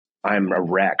I'm a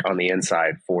wreck on the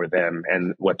inside for them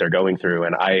and what they're going through.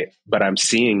 But I'm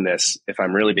seeing this, if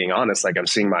I'm really being honest, like I'm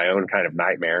seeing my own kind of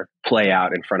nightmare play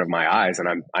out in front of my eyes.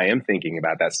 And I am thinking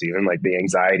about that, Stephen, like the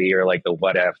anxiety or like the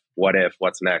what if,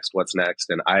 what's next.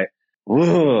 And I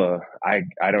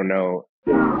don't know.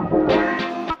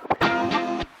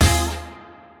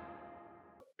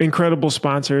 Incredible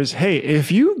sponsors. Hey,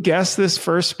 if you guess this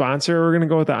first sponsor, we're going to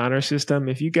go with the honor system.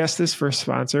 If you guess this first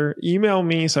sponsor, email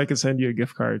me so I can send you a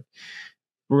gift card.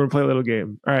 We're going to play a little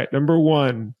game. All right. Number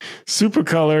 1,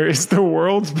 Supercolor is the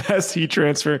world's best heat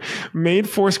transfer, made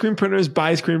for screen printers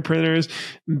by screen printers.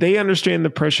 They understand the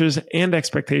pressures and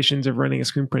expectations of running a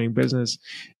screen printing business.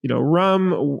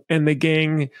 Rum and the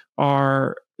gang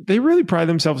they really pride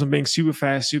themselves on being super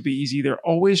fast, super easy. They're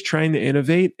always trying to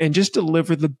innovate and just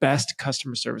deliver the best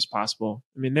customer service possible.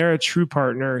 I mean, they're a true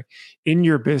partner in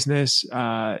your business.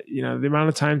 The amount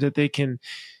of times that they can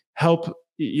help,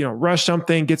 rush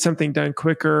something, get something done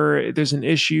quicker. There's an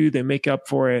issue, they make up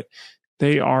for it.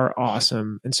 They are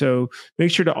awesome. And so make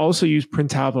sure to also use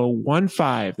Printavo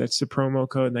 15. That's the promo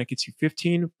code, and that gets you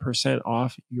 15%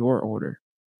 off your order.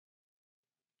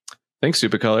 Thanks,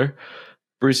 Supercolor.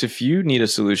 Bruce, if you need a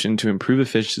solution to improve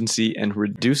efficiency and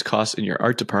reduce costs in your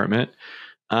art department,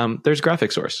 there's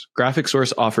Graphic Source. Graphic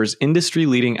Source offers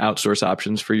industry-leading outsource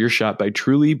options for your shop by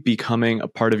truly becoming a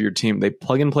part of your team. They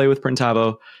plug and play with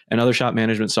Printavo and other shop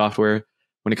management software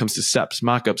when it comes to SEPs,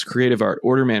 mockups, creative art,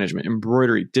 order management,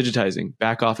 embroidery, digitizing,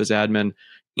 back office admin,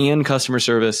 and customer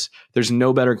service. There's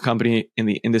no better company in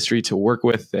the industry to work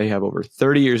with. They have over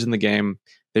 30 years in the game.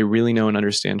 They really know and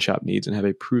understand shop needs and have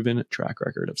a proven track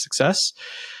record of success.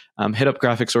 Hit up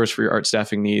Graphic Source for your art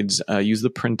staffing needs. Use the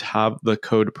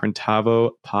code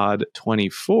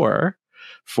PrintavoPod24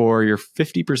 for your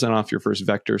 50% off your first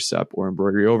vector, SEP, or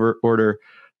embroidery order.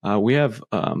 We have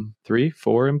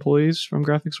 3-4 employees from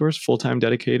Graphic Source, full-time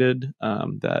dedicated,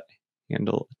 that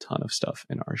handle a ton of stuff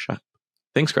in our shop.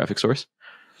 Thanks, Graphic Source.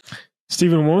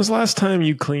 Stephen, when was the last time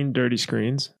you cleaned dirty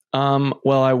screens?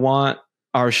 Well, I want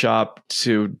our shop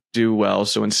to do well.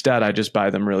 So instead, I just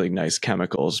buy them really nice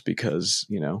chemicals because,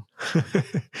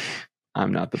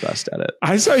 I'm not the best at it.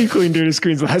 I saw you clean dirty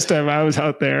screens last time I was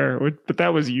out there, but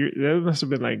that must have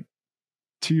been like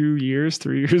 3 years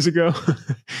ago.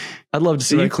 I'd love to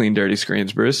see you clean dirty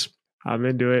screens, Bruce. I'm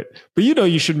into it. But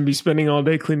you shouldn't be spending all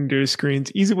day cleaning dirty screens.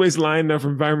 Easy ways to line up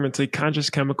environmentally conscious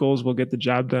chemicals will get the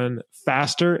job done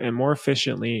faster and more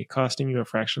efficiently, costing you a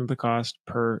fraction of the cost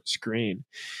per screen.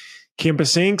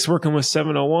 Campus Inc.'s working with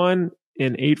 701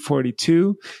 and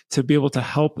 842 to be able to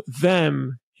help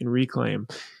them in Reclaim.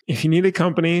 If you need a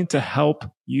company to help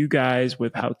you guys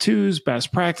with how-tos,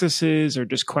 best practices, or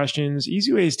just questions,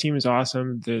 EasyWay's team is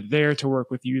awesome. They're there to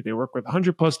work with you. They work with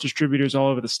 100 plus distributors all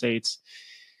over the states.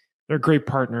 They're a great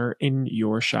partner in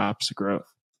your shop's growth.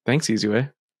 Thanks,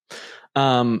 EasyWay.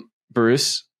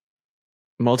 Bruce,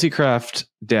 Multicraft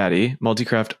 _daddy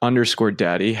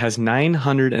has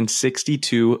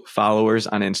 962 followers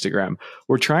on Instagram.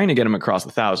 We're trying to get him across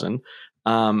 1,000.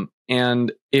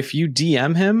 And if you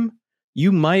DM him,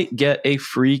 you might get a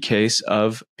free case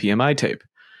of PMI tape.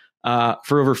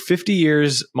 For over 50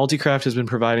 years, Multicraft has been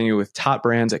providing you with top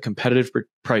brands at competitive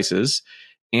prices.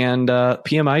 And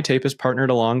PMI tape has partnered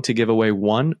along to give away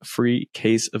 1 free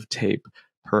case of tape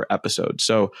per episode.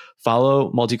 So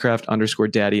follow Multicraft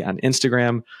 _daddy on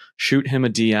Instagram, shoot him a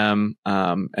DM,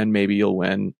 and maybe you'll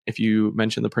win. If you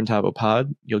mention the Printavo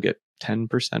pod, you'll get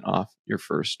 10% off your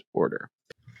first order.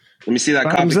 Let me see that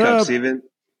coffee cup, Steven.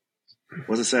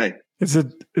 What's it say? It's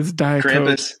Diet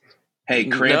Krampus. Coke. Hey,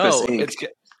 Krampus Inc.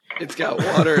 It's got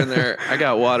water in there. I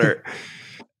got water.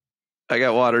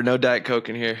 No Diet Coke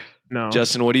in here. No.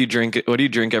 Justin, what do you drink? What do you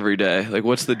drink every day? Like,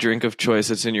 what's the drink of choice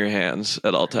that's in your hands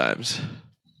at all times?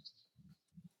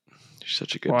 You're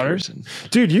such a good person.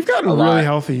 Dude, you've gotten really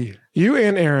healthy. You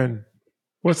and Aaron.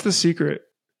 What's the secret?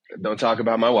 Don't talk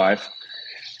about my wife.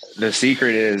 The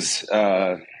secret is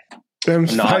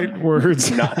words.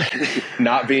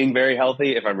 not being very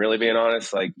healthy, if I'm really being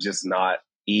honest, like just not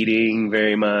eating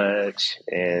very much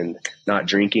and not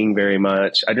drinking very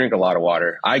much. I drink a lot of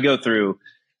water.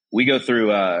 We go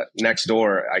through next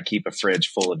door. I keep a fridge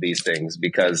full of these things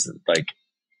because like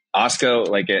Osco,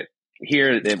 like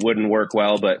here it wouldn't work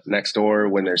well, but next door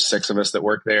when there's 6 of us that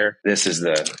work there,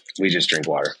 we just drink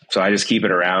water. So I just keep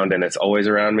it around and it's always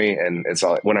around me. And it's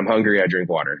all, when I'm hungry, I drink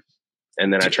water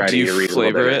and then I try to eat a reasonable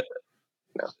flavor bit. it?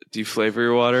 No. Do you flavor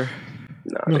your water?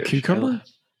 No cucumber?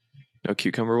 No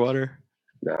cucumber water?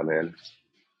 No, man.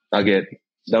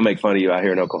 They'll make fun of you out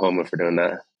here in Oklahoma for doing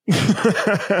that.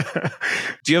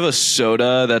 Do you have a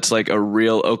soda that's like a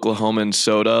real Oklahoman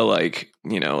soda? Like,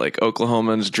 like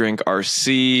Oklahomans drink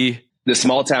RC. the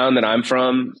small town that I'm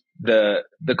from, the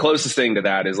closest thing to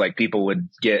that is like people would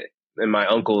get, and my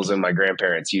uncles and my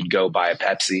grandparents, you'd go buy a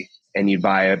Pepsi and you'd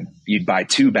buy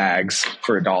 2 bags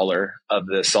for $1 of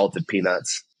the salted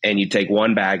peanuts. And you take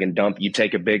 1 bag and you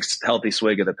take a big healthy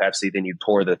swig of the Pepsi, then you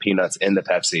pour the peanuts in the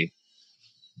Pepsi,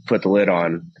 put the lid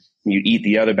on, you eat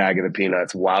the other bag of the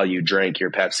peanuts while you drink your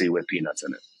Pepsi with peanuts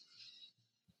in it.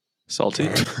 Salty.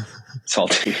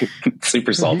 Salty.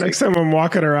 Super salty. Next time I'm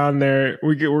walking around there,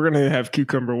 we're going to have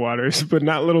cucumber waters, but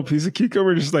not little piece of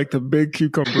cucumber, just like the big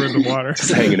cucumber in the water.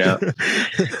 Just hanging out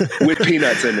with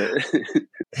peanuts in it.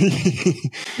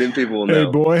 Then people will know.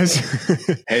 Hey, boys.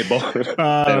 Hey, boy. They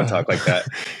don't talk like that.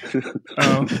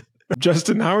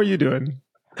 Justin, how are you doing?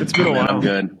 It's been a while. I'm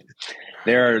good.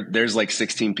 There's like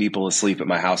 16 people asleep at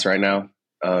my house right now.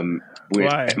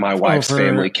 My wife's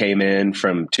family came in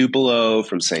from Tupelo,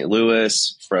 from St.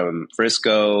 Louis, from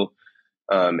Frisco,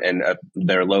 and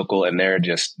they're local, and they're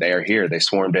here. They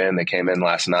swarmed in. They came in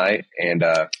last night, and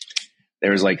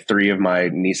there was like 3 of my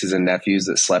nieces and nephews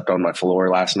that slept on my floor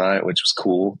last night, which was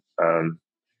cool.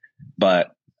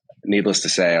 But needless to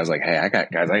say, I was like, hey, I got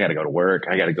to go to work.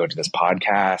 I got to go to this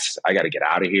podcast. I got to get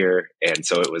out of here. And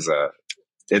so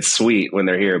it's sweet when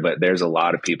they're here, but there's a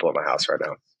lot of people at my house right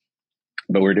now.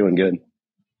 But we're doing good.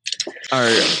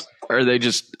 Are they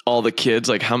just all the kids?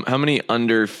 Like how many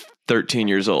under 13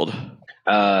 years old?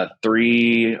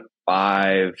 3,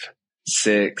 5,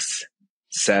 6,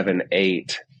 7,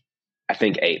 8. I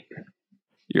think 8.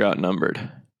 You're outnumbered.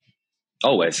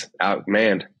 Always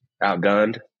outmanned,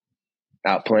 outgunned,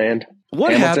 outplanned.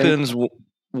 What happens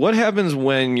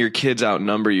when your kids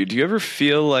outnumber you? Do you ever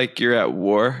feel like you're at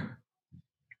war?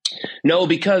 No,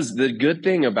 because the good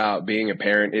thing about being a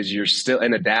parent is you're still,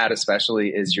 and a dad especially,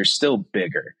 is you're still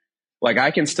bigger. Like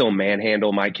I can still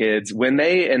manhandle my kids when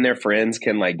they and their friends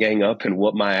can like gang up and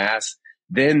whoop my ass.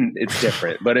 Then it's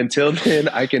different. But until then,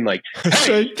 I can like,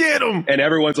 hey, get them, and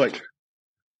everyone's like,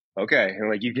 okay, and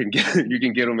like you can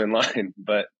get them in line.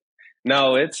 But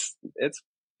no, it's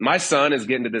my son is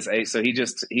getting to this age, so he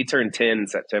turned 10 in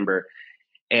September,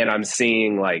 and I'm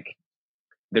seeing like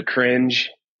the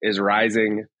cringe is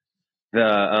rising.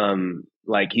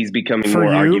 Like he's becoming for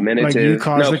more you? argumentative. Like you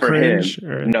cause no, the for cringe? him.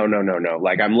 Or? No.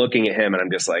 Like I'm looking at him and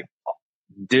I'm just like,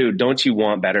 dude, don't you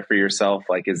want better for yourself?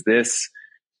 Like, is this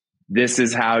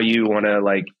is how you want to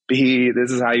like be?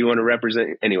 This is how you want to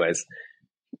represent? Anyways,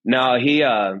 no,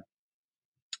 the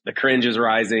cringe is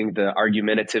rising, the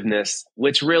argumentativeness,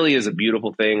 which really is a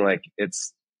beautiful thing. Like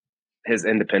it's his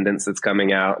independence that's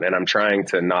coming out, and I'm trying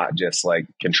to not just like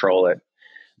control it.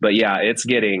 But yeah, it's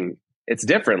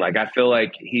different. Like I feel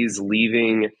like he's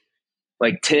leaving.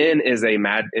 Like 10 is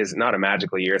not a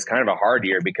magical year. It's kind of a hard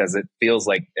year because it feels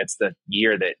like it's the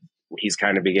year that he's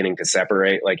kind of beginning to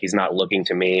separate. Like he's not looking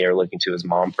to me or looking to his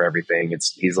mom for everything.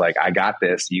 He's like, I got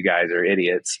this. You guys are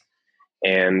idiots.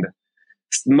 And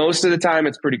most of the time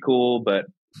it's pretty cool, but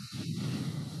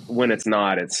when it's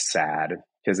not, it's sad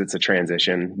because it's a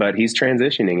transition. But he's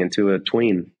transitioning into a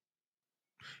tween.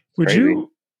 Would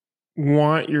you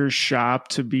want your shop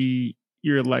to be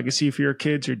your legacy for your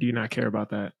kids, or do you not care about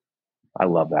that? I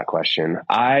love that question.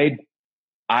 I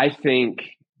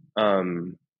think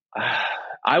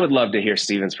I would love to hear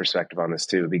Steven's perspective on this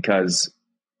too, because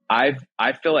I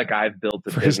feel like I've built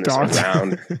the business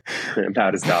around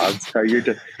about his dogs. For his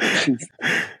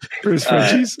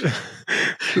Frenchies?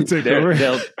 Take over. Is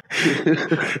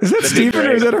that Steven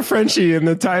or is that a Frenchie in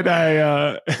the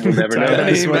tie-dye? We'll never know.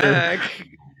 Hey, Mac.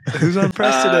 Who's on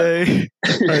press today?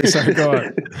 All right, sorry, go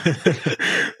on.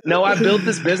 No, I built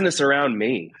this business around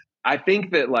me. I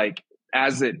think that like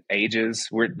as it ages,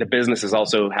 the business is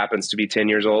also happens to be 10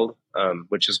 years old,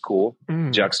 which is cool.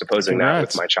 Juxtaposing that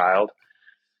with my child.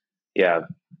 Yeah.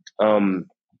 But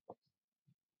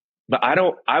I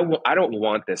don't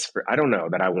want this I don't know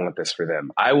that I want this for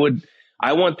them. I want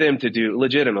them to do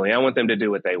legitimately. I want them to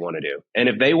do what they want to do. And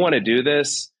if they want to do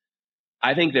this,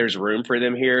 I think there's room for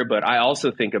them here. But I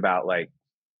also think about like,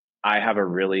 I have a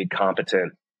really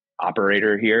competent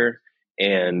operator here.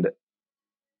 And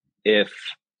if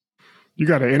you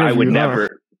got to interview,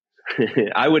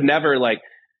 I would never like,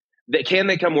 can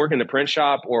they come work in the print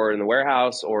shop or in the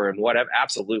warehouse or in whatever?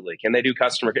 Absolutely. Can they do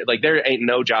customer? Like there ain't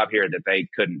no job here that they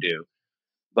couldn't do.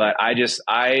 But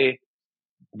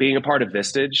being a part of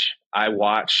Vistage, I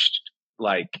watched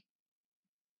like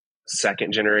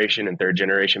second generation and third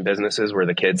generation businesses where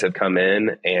the kids have come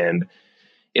in, and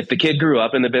if the kid grew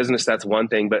up in the business, that's one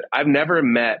thing, but I've never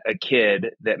met a kid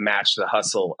that matched the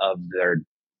hustle of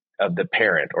the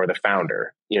parent or the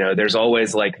founder. You know, there's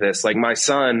always like this, like my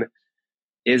son,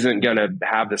 isn't going to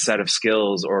have the set of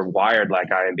skills or wired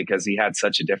like I am because he had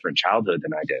such a different childhood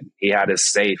than I did. He had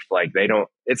his safe, like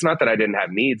it's not that I didn't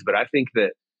have needs, but I think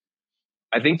that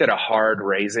a hard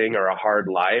raising or a hard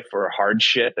life or a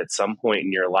hardship at some point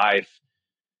in your life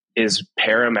is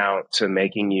paramount to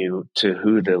making you to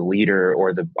who the leader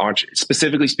or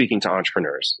specifically speaking to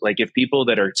entrepreneurs. Like if people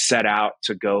that are set out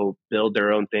to go build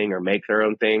their own thing or make their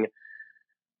own thing,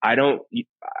 I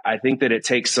think that it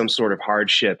takes some sort of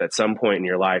hardship at some point in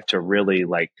your life to really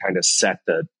like kind of set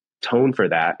the tone for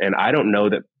that. And I don't know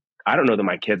that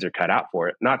my kids are cut out for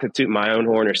it. Not to toot my own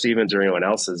horn or Steven's or anyone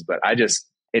else's, but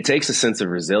it takes a sense of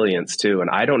resilience too.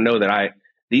 And I don't know that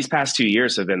these past 2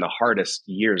 years have been the hardest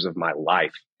years of my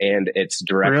life, and it's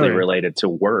directly related to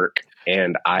work.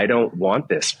 And I don't want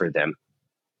this for them,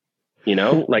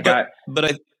 like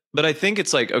But I think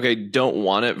it's like, okay, don't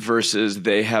want it versus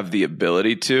they have the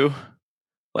ability to.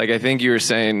 Like, I think you were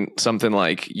saying something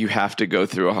like you have to go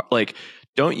through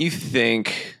don't you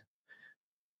think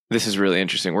this is really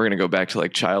interesting? We're going to go back to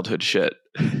like childhood shit.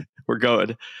 We're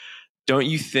going. Don't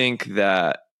you think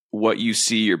that what you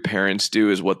see your parents do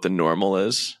is what the normal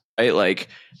is? Right? Like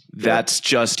that's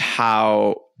just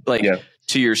how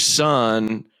to your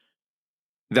son,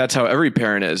 that's how every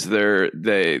parent is.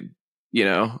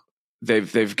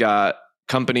 They've got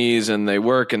companies and they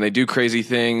work and they do crazy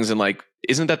things. And like,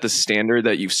 isn't that the standard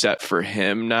that you've set for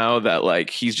him now that like,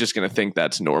 he's just going to think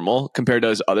that's normal compared to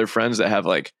his other friends that have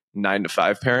like 9 to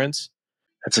 5 parents?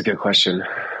 That's a good question.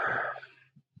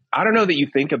 I don't know that you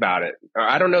think about it, or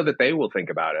I don't know that they will think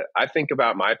about it. I think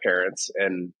about my parents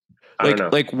and I don't know.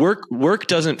 Like work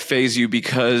doesn't phase you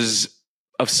because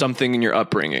of something in your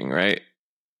upbringing, right?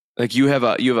 Like you have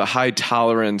a high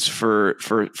tolerance for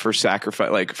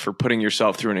sacrifice, like for putting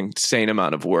yourself through an insane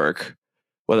amount of work,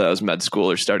 whether that was med school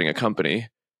or starting a company,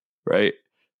 right?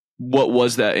 What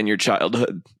was that in your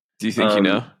childhood? Do you think you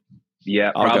know?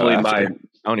 Yeah, probably my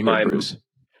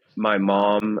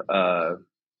mom.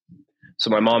 So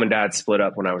my mom and dad split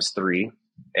up when I was 3,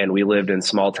 and we lived in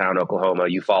small town Oklahoma,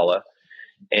 Eufaula.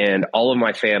 And all of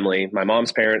my family, my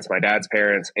mom's parents, my dad's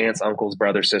parents, aunts, uncles,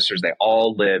 brothers, sisters, they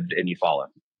all lived in Eufaula.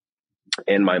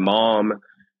 And my mom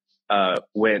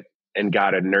went and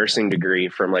got a nursing degree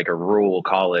from like a rural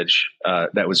college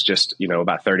that was just,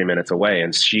 about 30 minutes away.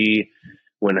 And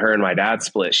when her and my dad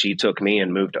split, she took me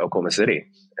and moved to Oklahoma City.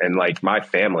 And like my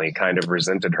family kind of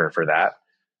resented her for that.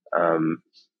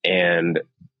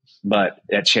 But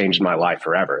it changed my life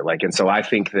forever. And so I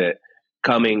think that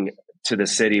coming to the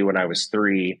city when I was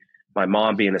 3, my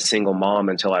mom being a single mom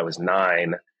until I was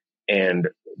 9 and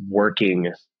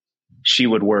working, she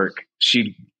would work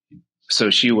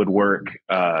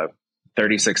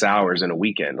 36 hours in a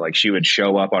weekend. Like she would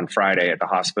show up on Friday at the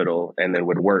hospital and then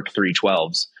would work 3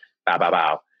 12s,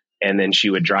 and then she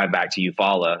would drive back to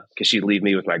Eufaula because she'd leave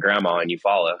me with my grandma in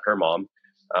Eufaula, her mom.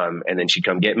 And then she'd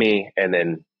come get me, and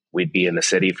then we'd be in the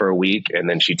city for a week, and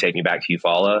then she'd take me back to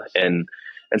Eufaula. And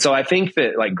so I think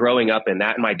that like growing up in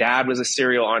that, and my dad was a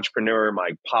serial entrepreneur.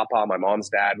 My mom's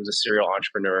dad was a serial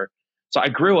entrepreneur. So I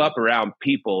grew up around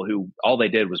people who all they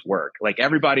did was work. Like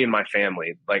everybody in my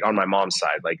family, like on my mom's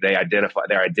side, like their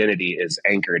identity is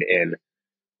anchored in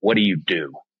what do you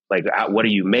do? Like, what are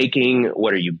you making?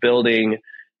 What are you building?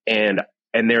 And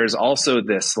there's also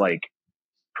this like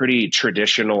pretty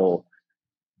traditional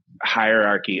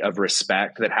hierarchy of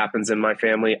respect that happens in my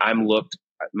family.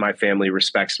 My family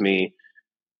respects me.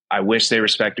 I wish they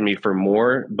respected me for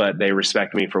more, but they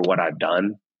respect me for what I've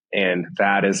done. And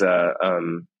that is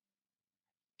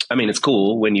it's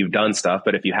cool when you've done stuff,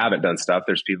 but if you haven't done stuff,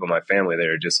 there's people in my family that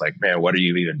are just like, man, what are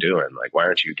you even doing? Like, why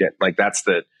aren't you that's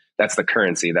the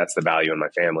currency. That's the value in my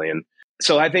family. And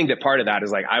so I think that part of that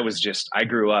is like, I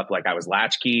grew up like I was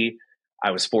latchkey.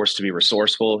 I was forced to be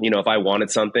resourceful. If I wanted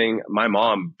something, my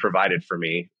mom provided for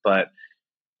me, but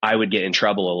I would get in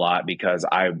trouble a lot because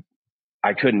I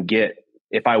couldn't get,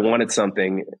 if I wanted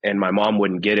something and my mom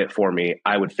wouldn't get it for me,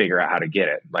 I would figure out how to get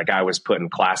it. Like I was putting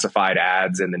classified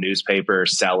ads in the newspaper,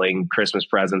 selling Christmas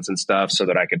presents and stuff so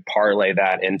that I could parlay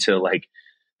that into like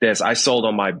this. I sold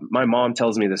on my mom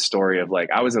tells me this story of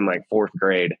like, I was in like 4th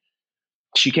grade.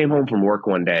 She came home from work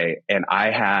one day and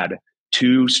I had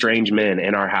 2 strange men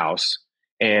in our house.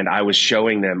 And I was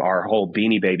showing them our whole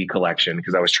Beanie Baby collection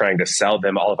because I was trying to sell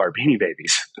them all of our Beanie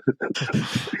Babies.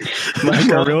 Like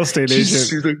a real estate agent.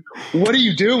 She's like, what are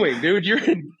you doing, dude? You're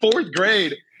in 4th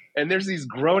grade and there's these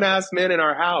grown ass men in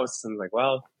our house. And I'm like,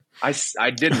 well, I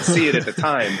didn't see it at the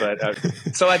time.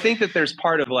 But so I think that there's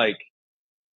part of like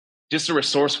just a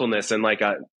resourcefulness and like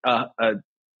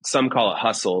some call it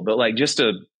hustle, but like just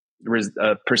a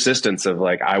persistence of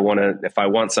like, if I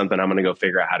want something, I'm going to go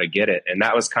figure out how to get it. And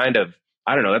that was kind of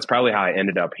I don't know. That's probably how I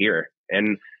ended up here.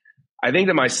 And I think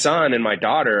that my son and my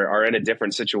daughter are in a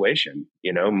different situation.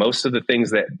 You know, most of the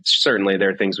things that certainly there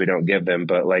are things we don't give them,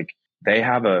 but like they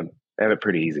have it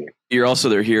pretty easy. You're also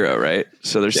their hero, right?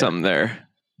 So there's something there.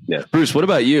 Yeah. Bruce, what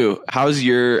about you? How's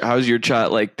your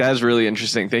child? Like, that's really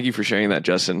interesting. Thank you for sharing that,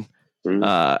 Justin.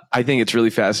 I think it's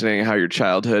really fascinating how your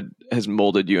childhood has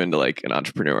molded you into like an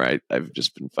entrepreneur. I've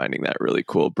just been finding that really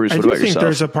cool. Bruce, what about yourself? I think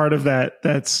there's a part of that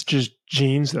that's just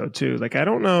genes though too. Like, I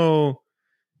don't know.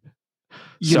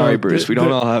 Sorry, Bruce, we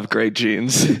don't all have great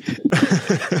genes. No,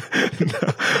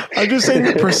 I'm just saying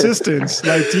the persistence.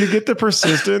 Like, do you get the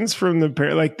persistence from the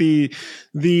parent? Like the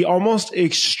almost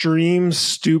extreme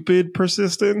stupid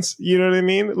persistence. You know what I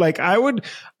mean? Like, I would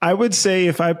say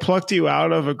if I plucked you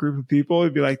out of a group of people,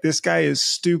 it'd be like, this guy is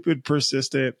stupid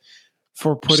persistent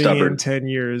for putting in 10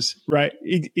 years. Right.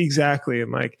 Exactly.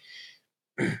 And like,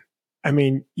 I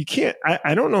mean, you can't,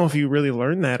 I don't know if you really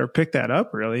learn that or pick that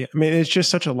up really. I mean, it's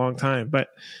just such a long time, but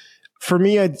for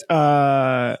me, I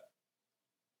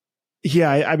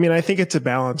mean, I think it's a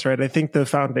balance, right? I think the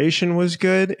foundation was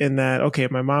good in that, okay,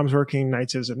 my mom's working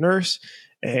nights as a nurse,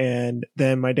 and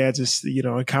then my dad's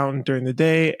a, accountant during the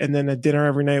day. And then at dinner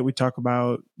every night, we talk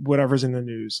about whatever's in the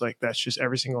news. Like, that's just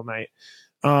every single night.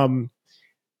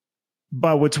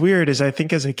 But what's weird is I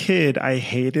think as a kid, I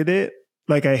hated it.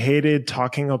 Like, I hated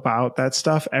talking about that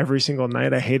stuff every single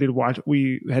night. I hated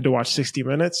we had to watch 60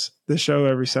 Minutes, the show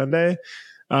every Sunday.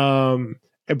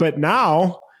 But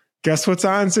now, guess what's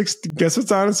on at 6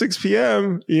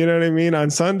 p.m. You know what I mean? On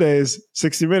Sundays,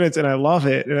 60 Minutes. And I love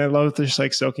it. And I love just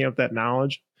like soaking up that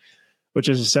knowledge, which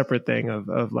is a separate thing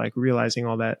of like realizing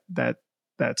all that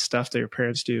stuff that your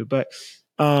parents do. But,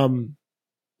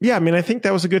 yeah, I mean, I think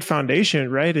that was a good foundation,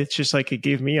 right? It's just like it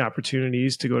gave me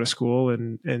opportunities to go to school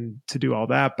and to do all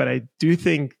that. But I do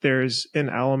think there's an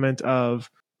element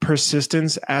of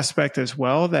persistence aspect as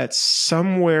well that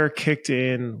somewhere kicked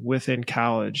in within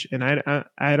college. And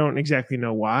I don't exactly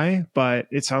know why, but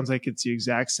it sounds like it's the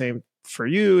exact same for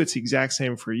you. It's the exact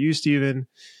same for you, Stephen.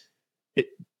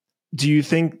 Do you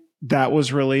think that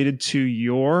was related to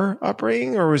your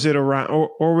upbringing, or was it around,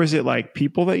 or was it like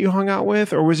people that you hung out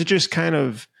with, or was it just kind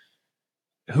of,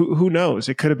 who knows?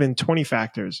 It could have been 20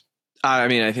 factors. I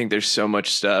mean, I think there's so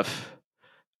much stuff.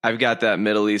 I've got that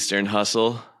Middle Eastern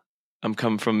hustle. I'm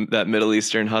come from that Middle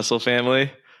Eastern hustle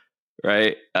family,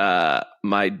 right?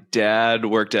 My dad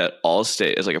worked at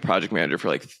Allstate as like a project manager for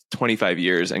like 25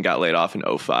 years and got laid off in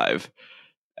 2005,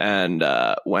 and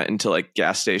went into like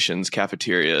gas stations,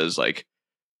 cafeterias, like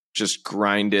just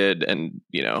grinded. And,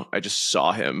 I just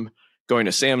saw him going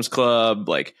to Sam's Club,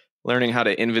 like learning how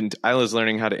to I was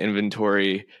learning how to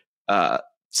inventory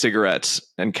cigarettes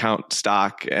and count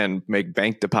stock and make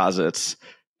bank deposits.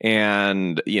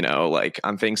 And, like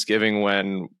on Thanksgiving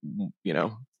when,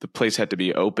 the place had to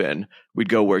be open, we'd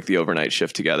go work the overnight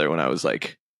shift together when I was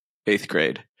like 8th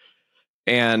grade.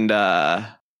 And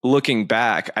looking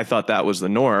back, I thought that was the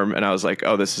norm. And I was like,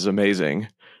 oh, this is amazing.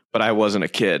 But I wasn't a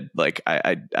kid. Like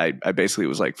I basically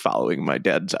was like following my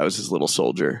dad. I was his little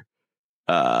soldier.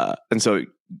 And so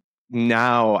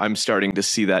now I'm starting to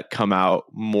see that come out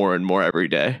more and more every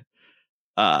day.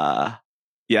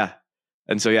 Yeah.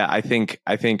 And so, yeah, I think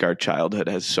our childhood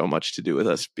has so much to do with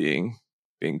us being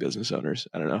business owners.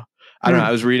 I don't know.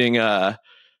 I was reading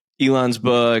Elon's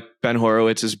book, Ben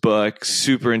Horowitz's book.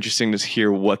 Super interesting to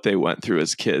hear what they went through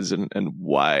as kids and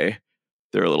why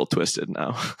they're a little twisted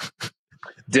now.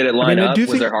 Did it line up?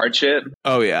 Was there hardship?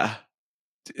 Oh yeah.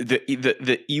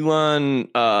 The Elon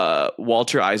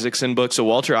Walter Isaacson book. So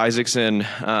Walter Isaacson,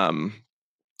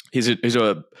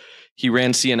 he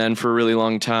ran CNN for a really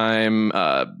long time,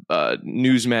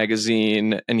 news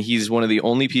magazine, and he's one of the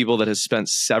only people that has spent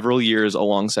several years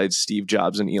alongside Steve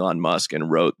Jobs and Elon Musk and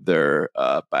wrote their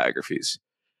biographies.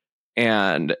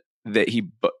 And that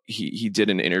he did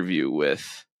an interview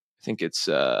with, I think it's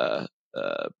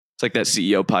like that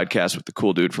CEO podcast with the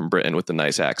cool dude from Britain with the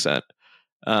nice accent.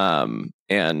 Guy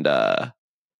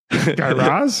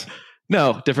Raz?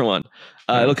 No, different one.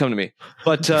 It'll come to me.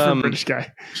 But British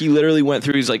guy. He literally went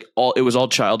through. He's like it was all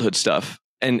childhood stuff,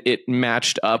 and it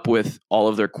matched up with all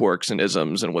of their quirks and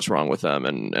isms and what's wrong with them,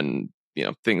 and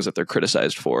things that they're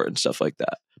criticized for and stuff like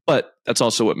that. But that's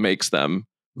also what makes them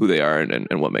who they are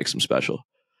and what makes them special.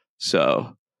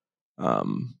 So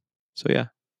yeah.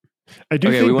 I do.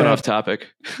 Okay, we went off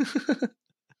topic.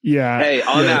 Yeah. Hey,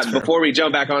 on that, before we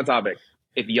jump back on topic,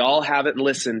 if y'all haven't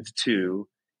listened to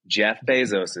Jeff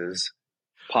Bezos's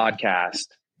podcast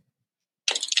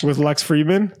with Lex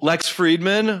Friedman. Lex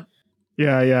Friedman.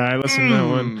 Yeah, I listened to that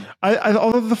one.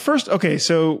 Although the first, okay,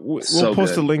 so we'll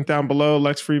post a link down below.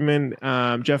 Lex Friedman,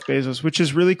 Jeff Bezos, which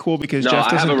is really cool because Jeff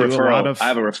doesn't do a lot of. I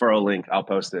have a referral link. I'll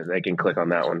post it. They can click on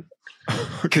that one.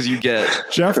 Because you get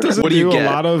Jeff doesn't do a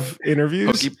lot of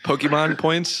interviews. Pokemon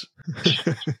points.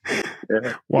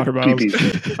 Water bottles.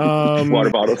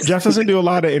 Water bottles. Jeff doesn't do a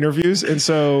lot of interviews, and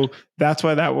so that's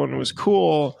why that one was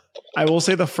cool. I will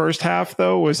say the first half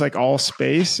though was like all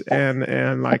space,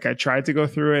 and like I tried to go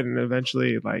through it, and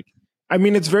eventually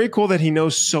it's very cool that he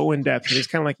knows so in depth. He's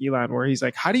kind of like Elon, where he's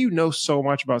like, how do you know so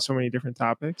much about so many different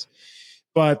topics?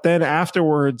 But then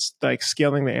afterwards, like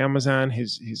scaling the Amazon,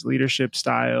 his leadership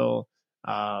style.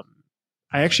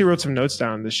 I actually wrote some notes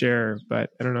down to share, but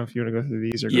I don't know if you want to go through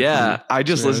these or I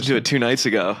just listened to it 2 nights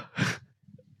ago.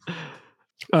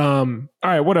 All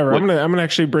right, whatever. I'm gonna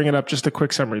actually bring it up. Just a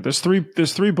quick summary. There's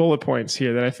three bullet points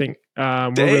here that I think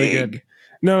were really good.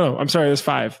 No, I'm sorry. There's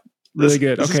 5. Really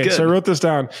good. Okay, so I wrote this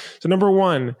down. So number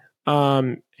 1,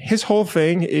 his whole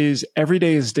thing is every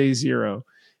day is day 0,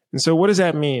 and so what does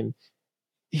that mean?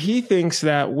 He thinks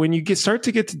that when you start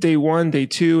to get to day 1, day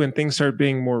 2, and things start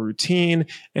being more routine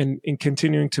and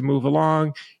continuing to move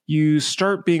along, you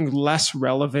start being less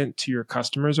relevant to your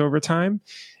customers over time.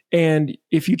 And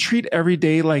if you treat every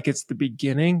day like it's the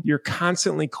beginning, you're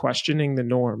constantly questioning the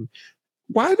norm.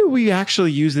 Why do we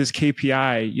actually use this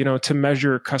KPI, to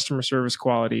measure customer service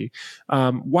quality?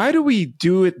 Why do we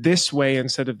do it this way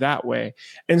instead of that way?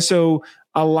 And so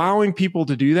allowing people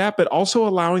to do that, but also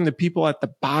allowing the people at the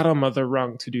bottom of the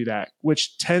rung to do that,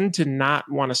 which tend to not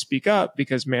want to speak up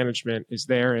because management is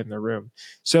there in the room.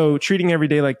 So treating every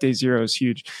day like day 0 is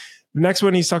huge. The next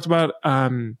one he's talked about,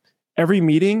 every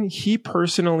meeting, he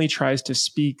personally tries to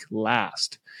speak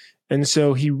last. And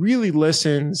so he really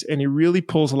listens and he really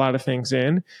pulls a lot of things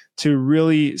in to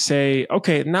really say,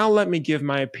 okay, now let me give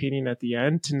my opinion at the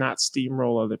end to not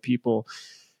steamroll other people.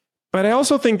 But I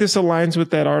also think this aligns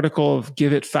with that article of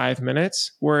give it 5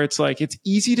 minutes, where it's like, it's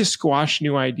easy to squash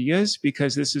new ideas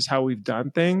because this is how we've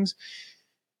done things.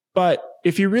 But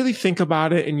if you really think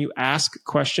about it and you ask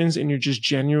questions and you're just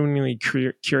genuinely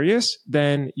curious,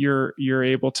 then you're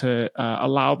able to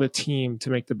allow the team to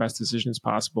make the best decisions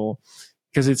possible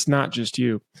because it's not just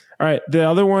you. All right. The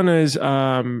other one is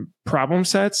problem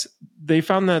sets. They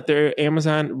found that their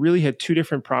Amazon really had 2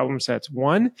 different problem sets.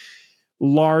 One,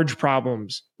 large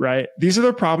problems, right? These are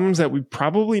the problems that we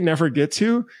probably never get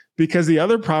to because the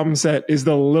other problem set is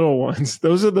the little ones.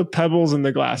 Those are the pebbles in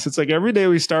the glass. It's like every day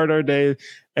we start our day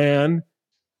and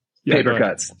paper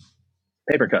cuts.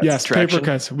 Yes, traction. Paper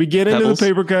cuts. We get into the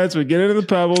paper cuts, we get into the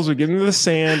pebbles, we get into the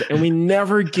sand, and we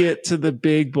never get to the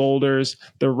big boulders,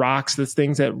 the rocks, the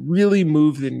things that really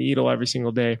move the needle every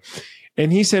single day.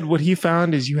 And he said what he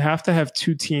found is you have to have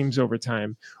 2 teams over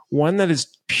time. One that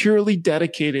is purely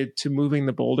dedicated to moving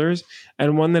the boulders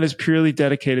and one that is purely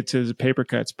dedicated to the paper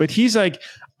cuts. But he's like,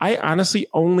 I honestly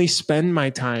only spend my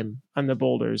time on the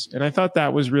boulders. And I thought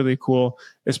that was really cool,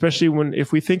 especially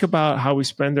if we think about how we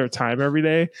spend our time every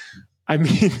day. I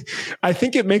mean, I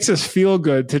think it makes us feel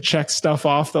good to check stuff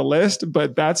off the list,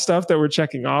 but that stuff that we're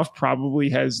checking off probably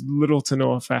has little to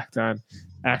no effect on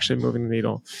actually moving the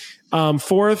needle.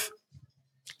 4th,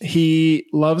 he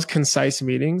loves concise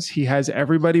meetings. He has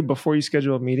everybody, before you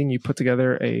schedule a meeting, you put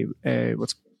together a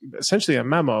what's essentially a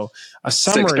memo, a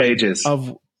summary 6 pages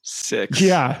of 6.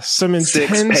 Yeah, some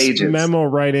intense memo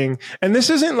writing. And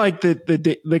this isn't like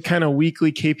the kind of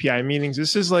weekly KPI meetings.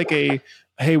 This is like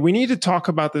hey, we need to talk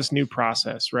about this new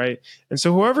process, right? And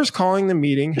so whoever's calling the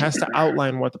meeting has to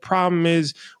outline what the problem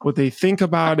is, what they think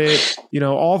about it,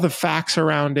 all the facts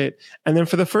around it. And then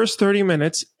for the first 30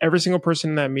 minutes, every single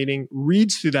person in that meeting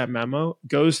reads through that memo,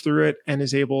 goes through it, and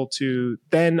is able to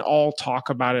then all talk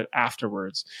about it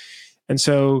afterwards. And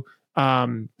so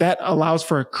that allows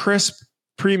for a crisp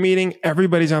pre-meeting.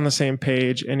 Everybody's on the same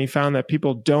page. And he found that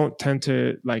people don't tend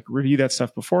to review that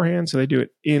stuff beforehand. So they do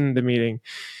it in the meeting.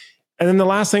 And then the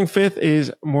last thing, 5th,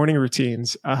 is morning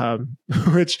routines,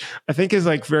 which I think is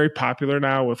very popular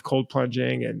now with cold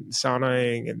plunging and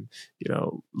saunaing and,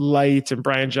 Light and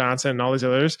Brian Johnson and all these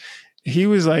others.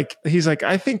 He's like,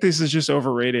 I think this is just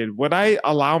overrated. What I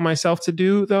allow myself to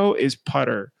do though is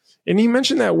putter. And he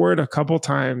mentioned that word a couple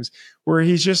times where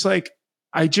he's just like,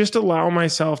 I just allow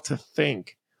myself to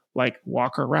think,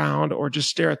 walk around or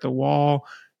just stare at the wall,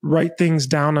 write things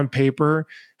down on paper,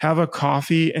 have a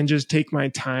coffee, and just take my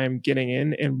time getting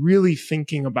in and really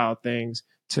thinking about things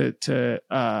to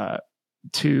have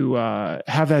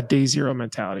that day 0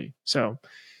 mentality. So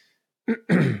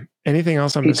anything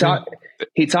else I'm missing?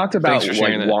 He talked about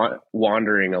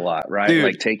wandering a lot, right?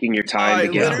 Dude, taking your time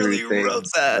to get through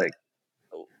things.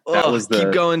 That Oh, was keep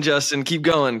the going, Justin. Keep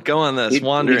going. Go on this. he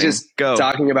Wandering. just Go.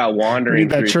 talking about We wandering need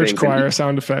that through church things. choir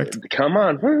sound effect. Come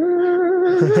on.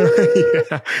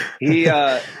 Yeah. He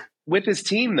with his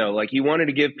team though, like he wanted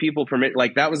to give people permit.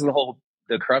 Like that was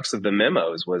the crux of the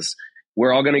memos was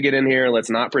we're all going to get in here. Let's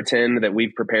not pretend that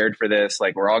we've prepared for this.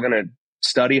 Like we're all going to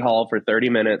study hall for 30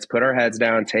 minutes, put our heads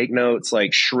down, take notes,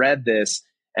 like shred this,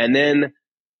 and then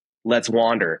let's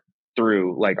wander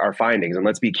through like our findings and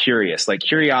let's be curious. Like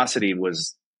curiosity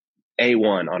was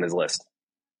A1 on his list.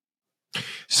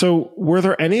 So were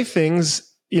there any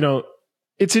things,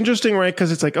 it's interesting, right?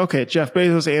 Because it's like, okay, Jeff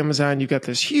Bezos, Amazon, you got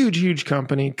this huge, huge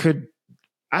company. Could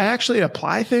I actually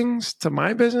apply things to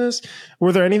my business?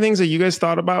 Were there any things that you guys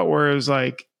thought about where it was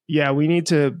like, yeah, we need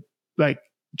to like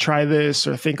try this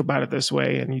or think about it this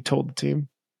way? And you told the team?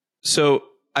 So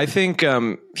I think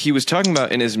he was talking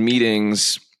about in his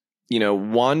meetings,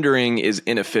 wandering is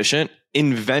inefficient.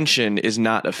 Invention is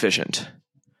not efficient.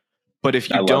 But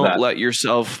if I you love don't that. let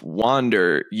yourself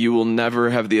wander, you will never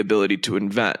have the ability to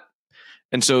invent.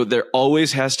 And so there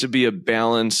always has to be a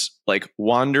balance. Like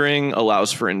wandering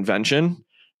allows for invention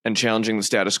and challenging the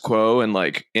status quo and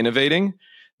like innovating.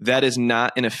 That is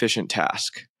not an efficient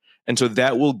task. And so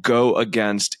that will go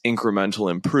against incremental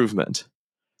improvement.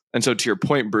 And so to your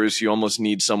point, Bruce, you almost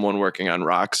need someone working on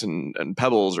rocks and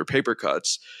pebbles or paper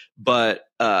cuts. But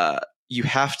you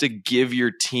have to give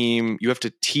your team, you have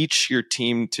to teach your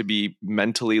team to be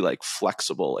mentally like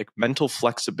flexible, like mental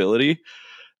flexibility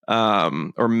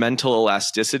or mental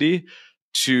elasticity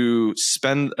to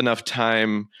spend enough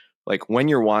time like when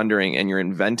you're wandering and you're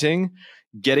inventing,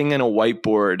 getting in a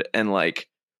whiteboard and like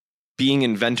being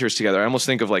inventors together. I almost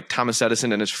think of like Thomas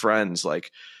Edison and his friends,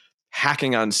 like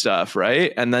hacking on stuff,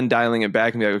 right? And then dialing it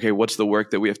back and be like, okay, what's the work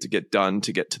that we have to get done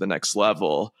to get to the next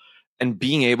level? And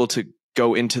being able to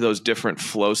go into those different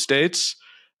flow states.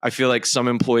 I feel like some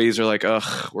employees are like,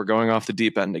 ugh, we're going off the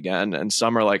deep end again. And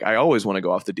some are like, I always want to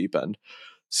go off the deep end.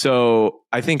 So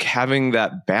I think having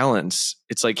that balance,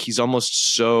 it's like he's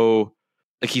almost so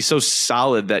like he's so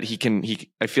solid that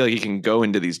I feel like he can go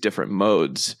into these different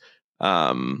modes,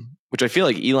 which I feel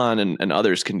like Elon and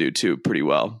others can do too pretty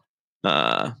well.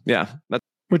 Yeah,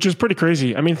 Which is pretty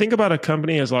crazy. I mean, think about a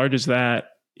company as large as that,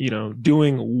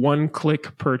 doing one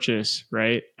click purchase,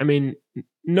 right? I mean,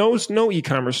 no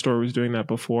e-commerce store was doing that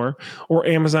before, or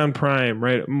Amazon Prime,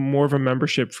 right? More of a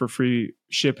membership for free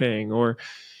shipping, or,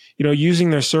 using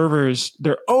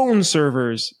their own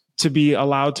servers to be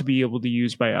allowed to be able to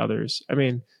use by others. I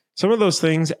mean, some of those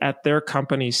things at their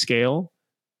company scale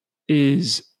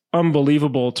is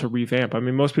unbelievable to revamp. I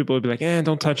mean, most people would be like,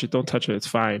 don't touch it. It's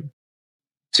fine.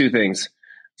 Two things.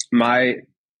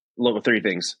 Three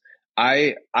things.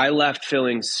 I left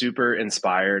feeling super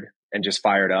inspired and just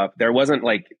fired up. There wasn't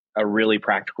like a really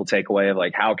practical takeaway of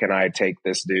like, how can I take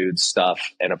this dude's stuff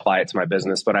and apply it to my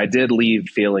business? But I did leave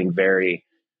feeling very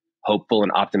hopeful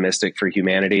and optimistic for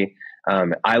humanity.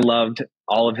 I loved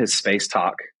all of his space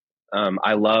talk.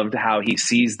 I loved how he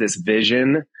sees this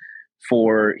vision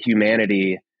for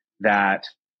humanity that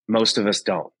most of us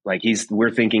don't. Like we're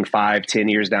thinking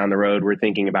 5-10 years down the road. We're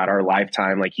thinking about our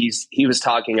lifetime. Like he was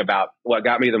talking about what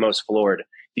got me the most floored. If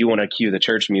you want to cue the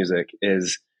church music,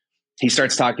 is he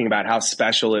starts talking about how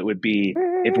special it would be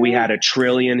if we had 1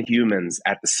 trillion humans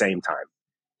at the same time,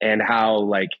 and how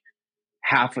like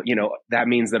half, that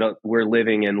means that we're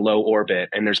living in low orbit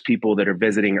and there's people that are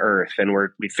visiting Earth and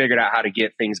we figured out how to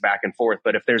get things back and forth.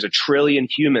 But if there's 1 trillion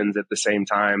humans at the same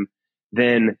time,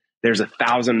 then there's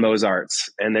 1,000 Mozarts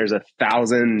and there's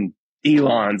 1,000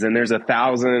 Elons and there's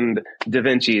 1,000 Da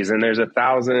Vinci's and there's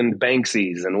 1,000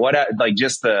 Banksy's and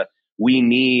we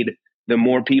need, the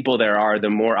more people there are, the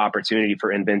more opportunity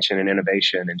for invention and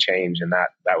innovation and change. And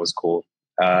that was cool.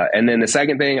 And then the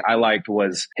second thing I liked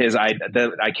was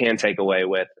that I can take away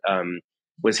with,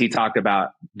 was he talked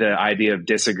about the idea of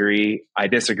disagree. I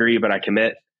disagree, but I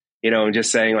commit, and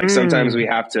just saying like, sometimes we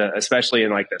have to, especially in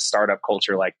like the startup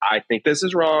culture, like, I think this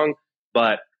is wrong,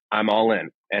 but I'm all in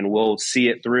and we'll see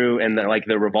it through. And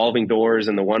the revolving doors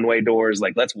and the one-way doors,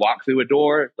 like, let's walk through a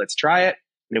door, let's try it.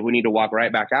 And if we need to walk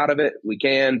right back out of it, we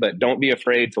can, but don't be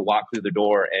afraid to walk through the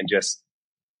door and just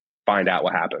find out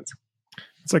what happens.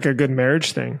 It's like a good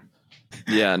marriage thing.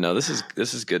 Yeah, no, this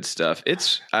is good stuff.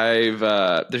 There's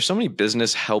so many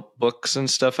business help books and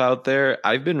stuff out there.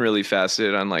 I've been really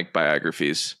fascinated on like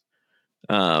biographies.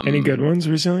 Any good ones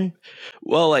recently?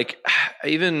 Well, like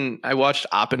I watched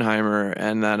Oppenheimer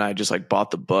and then I just like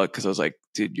bought the book because I was like,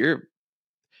 dude,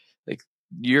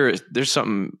 there's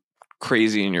something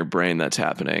crazy in your brain that's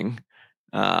happening.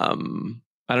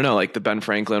 I don't know, like the Ben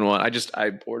Franklin one.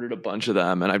 I ordered a bunch of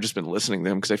them and I've just been listening to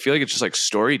them because I feel like it's just like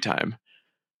story time.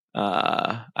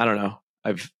 I don't know.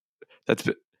 That's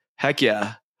heck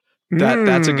yeah.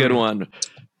 That's a good one.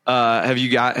 Have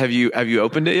you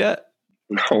opened it yet?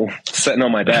 No, sitting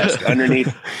on my desk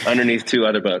underneath two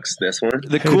other books. This one.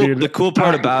 The cool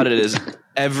part about it is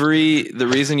the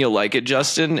reason you'll like it,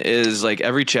 Justin, is like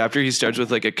every chapter he starts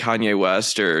with like a Kanye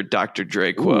West or Dr.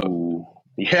 Dre quote. Ooh,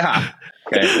 yeah.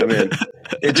 Okay, I'm in.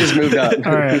 It just moved up.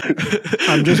 All right.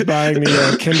 I'm just buying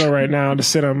the Kindle right now to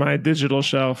sit on my digital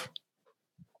shelf.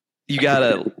 You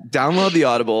gotta download the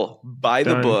Audible, buy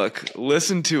the book,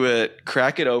 listen to it,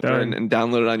 crack it open, and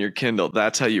download it on your Kindle.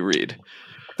 That's how you read.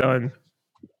 Done.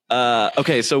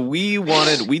 Okay, so we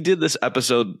did this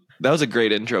episode. That was a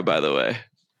great intro, by the way.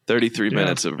 33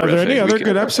 minutes of riffing. Are there any other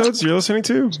good episodes you're listening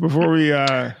to before we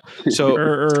I'm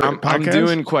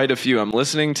doing quite a few. I'm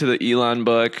listening to the Elon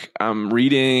book. I'm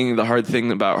reading The Hard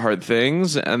Thing About Hard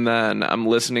Things, and then I'm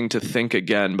listening to Think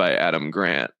Again by Adam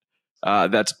Grant.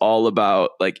 That's all about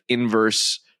like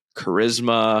inverse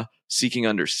charisma, seeking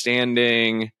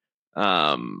understanding,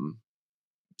 like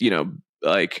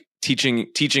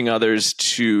teaching others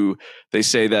to, they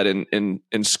say that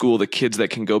in school, the kids that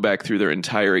can go back through their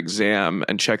entire exam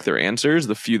and check their answers,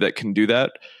 the few that can do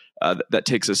that, that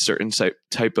takes a certain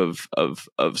type of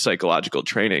psychological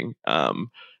training.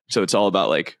 So it's all about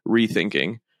like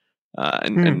rethinking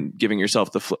and giving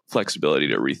yourself the flexibility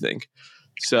to rethink.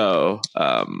 So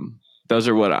those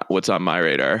are what's on my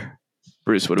radar.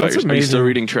 Bruce, what about yours? Are you still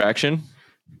reading Traction?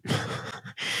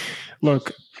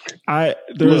 Look,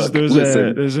 there's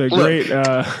a great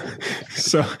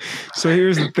so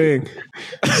here's the thing.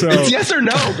 So it's yes or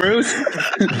no, Bruce.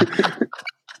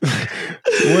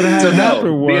 What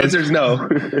happened was, the answer is no.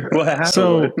 What happened?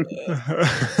 So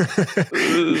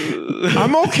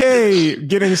I'm okay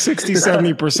getting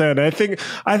 60-70%. I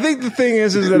think the thing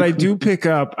is that I do pick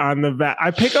up on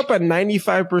I pick up at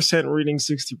 95% reading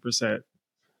 60%.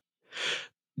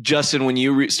 Justin, when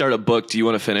you start a book, do you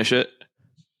want to finish it?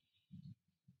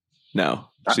 No.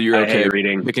 So you're okay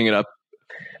reading, picking it up?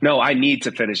 No, I need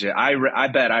to finish it. I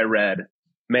bet I read,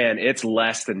 man, it's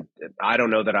less than, I don't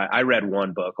know that I read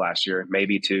one book last year,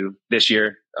 maybe two this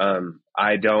year.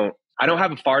 I don't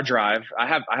have a far drive. I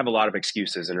have a lot of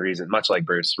excuses and reasons, much like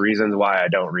Bruce, reasons why I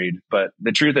don't read. But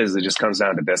the truth is, it just comes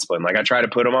down to discipline. Like I try to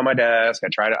put them on my desk. I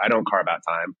don't carve out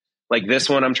time. Like this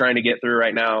one I'm trying to get through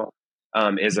right now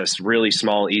is a really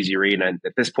small, easy read. And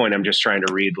at this point, I'm just trying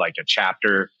to read like a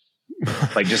chapter.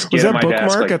 Like just get was that my bookmark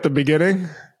desk, like, at the beginning?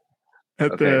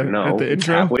 At the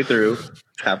intro? Halfway through.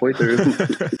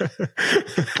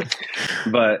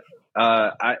 But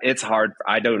it's hard.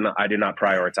 I do not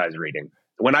prioritize reading.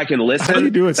 When I can listen, how do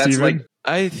you do it, that's Steven? like,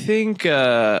 I think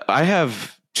I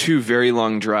have two very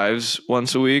long drives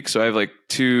once a week. So I have like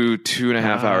two and a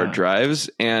half hour drives,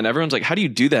 and everyone's like, how do you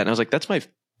do that? And I was like, that's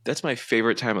my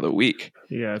favorite time of the week.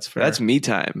 Yeah, it's fair. That's me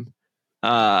time.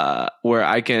 Where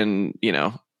I can,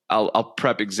 I'll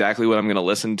prep exactly what I'm going to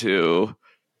listen to,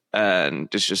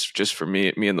 and just for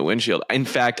me and the windshield. In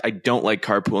fact, I don't like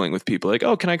carpooling with people. Like,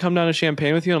 oh, can I come down to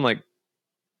Champaign with you? And I'm like,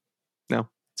 no,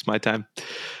 it's my time.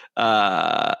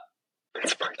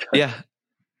 it's my time. Yeah,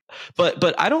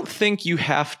 but I don't think you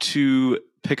have to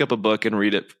pick up a book and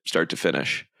read it start to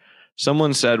finish.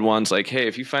 Someone said once, like, hey,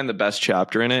 if you find the best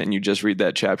chapter in it and you just read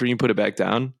that chapter and you put it back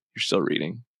down, you're still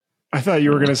reading. I thought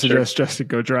you were going to suggest just to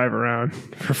go drive around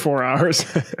for 4 hours.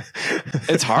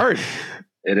 It's hard.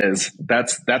 It is.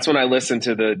 That's when I listen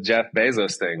to the Jeff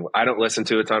Bezos thing. I don't listen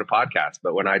to a ton of podcasts,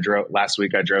 but when last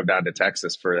week, I drove down to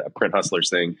Texas for a Print Hustlers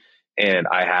thing, and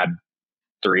I had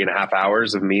 3.5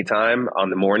 hours of me time on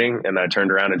the morning, and I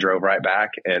turned around and drove right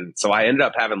back. And so I ended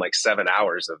up having like 7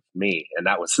 hours of me, and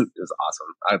it was awesome.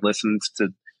 I listened to a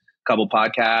couple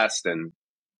podcasts, and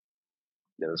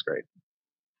it was great.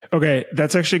 Okay,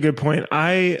 that's actually a good point.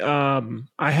 I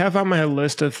have on my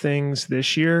list of things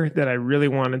this year that I really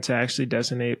wanted to actually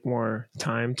designate more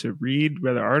time to read,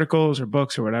 whether articles or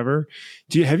books or whatever.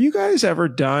 Have you guys ever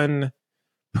done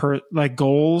like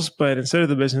goals, but instead of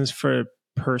the business for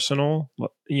personal,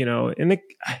 and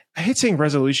I hate saying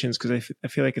resolutions because I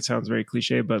feel like it sounds very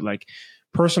cliche, but like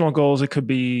personal goals, it could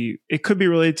be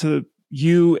related to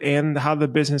you and how the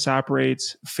business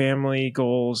operates, family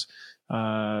goals,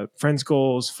 friends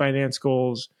goals, finance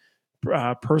goals,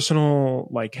 personal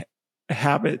like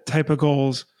habit type of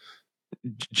goals.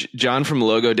 John from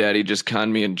Logo Daddy just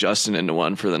conned me and Justin into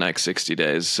one for the next 60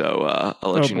 days. So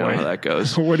I'll let you know how that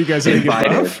goes. What do you guys think?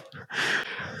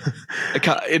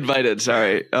 Invited.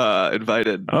 Sorry.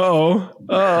 Invited. Oh,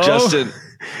 Justin.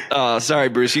 Sorry,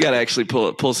 Bruce. You got to actually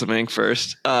pull some ink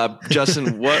first.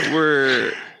 Justin, what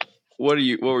were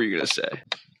you going to say?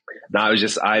 No,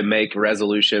 I make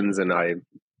resolutions and I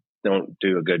don't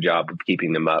do a good job of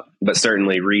keeping them up, but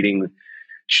certainly reading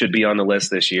should be on the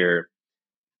list this year.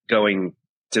 Going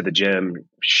to the gym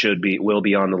will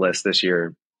be on the list this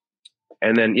year.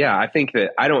 And then, yeah, I think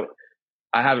that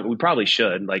we probably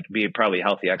should be probably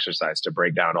healthy exercise to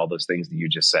break down all those things that you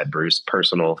just said, Bruce: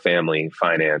 personal, family,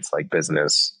 finance, like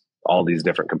business, all these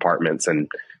different compartments. And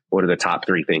what are the top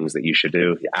 3 things that you should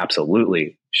do? You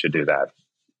absolutely should do that.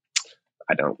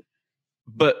 I don't.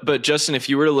 But Justin, if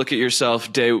you were to look at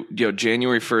yourself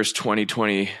January 1st,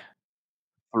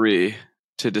 2023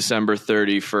 to December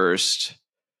 31st,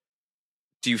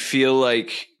 do you feel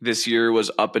like this year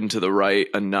was up and to the right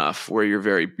enough where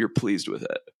you're pleased with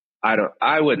it?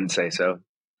 I wouldn't say so.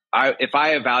 If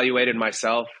I evaluated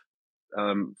myself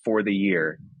for the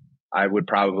year, I'd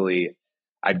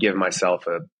give myself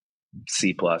a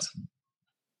C+.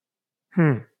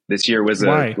 This year was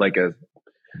Why?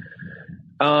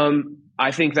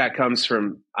 I think that comes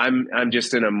from, I'm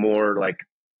just in a more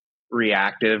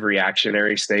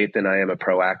reactionary state than I am a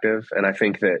proactive. And I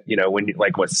think that, when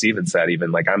like what Steven said,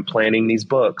 even I'm planning these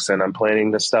books and I'm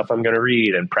planning the stuff I'm going to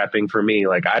read and prepping for me.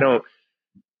 I don't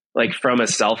from a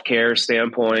self-care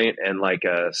standpoint and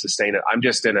I'm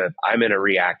in a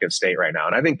reactive state right now.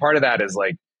 And I think part of that is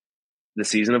the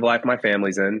season of life my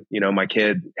family's in. My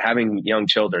kid, having young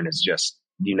children is just,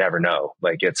 you never know.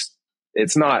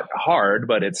 It's not hard,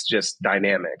 but it's just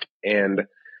dynamic. And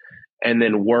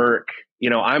then work,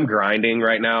 I'm grinding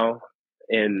right now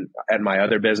at my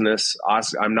other business.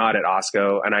 I'm not at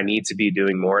Osco, and I need to be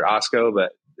doing more at Osco,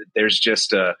 but there's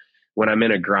just when I'm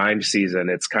in a grind season,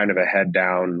 it's kind of a head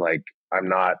down. I'm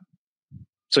not.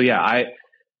 So yeah,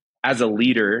 as a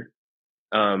leader,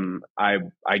 I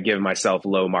give myself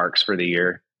low marks for the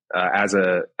year. As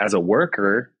a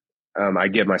worker, I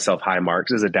give myself high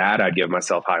marks. As a dad, I'd give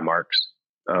myself high marks.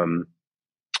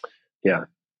 Yeah.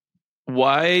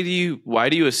 Why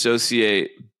do you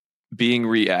associate being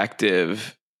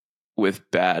reactive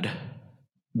with bad?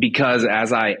 Because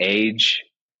as I age,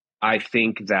 I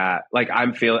think that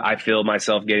I feel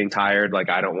myself getting tired.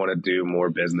 I don't want to do more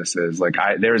businesses.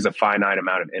 There's a finite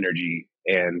amount of energy,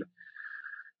 and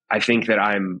I think that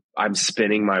I'm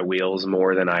spinning my wheels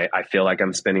more than I feel like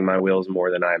I'm spinning my wheels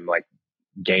more than I'm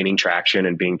gaining traction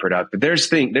and being productive. There's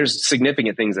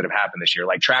significant things that have happened this year.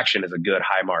 Traction is a good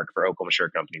high mark for Oklahoma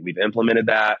Shirt Company. We've implemented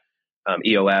that.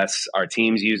 EOS, our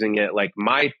team's using it.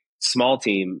 My small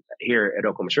team here at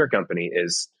Oklahoma Shirt Company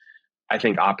is, I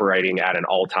think, operating at an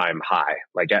all-time high.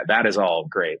 That is all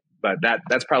great, but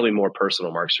that's probably more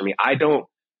personal marks for me.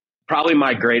 Probably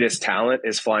my greatest talent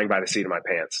is flying by the seat of my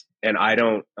pants, and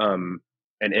and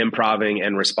improving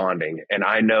and responding. And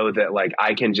I know that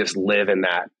I can just live in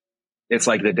that. It's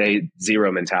the day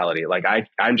zero mentality.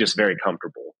 I'm just very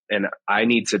comfortable, and I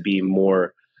need to be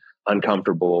more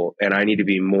uncomfortable, and I need to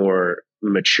be more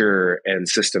mature and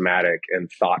systematic and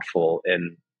thoughtful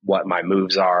in what my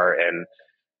moves are. And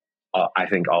I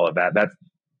think all of that's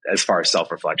as far as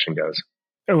self-reflection goes.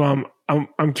 Oh,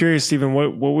 I'm curious, Stephen,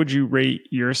 what would you rate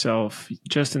yourself?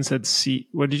 Justin said C.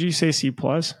 What did you say? C+?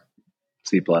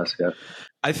 C+, yeah.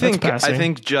 I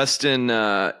think Justin,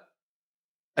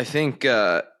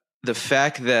 the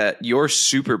fact that your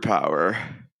superpower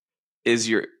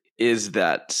is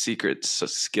that secret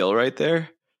skill right there.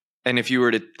 And if you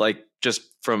were to just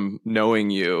from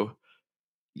knowing you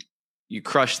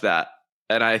crush that.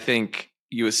 And I think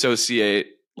you associate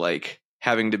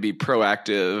having to be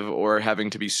proactive or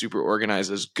having to be super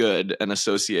organized as good, and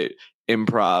associate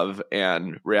improv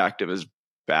and reactive as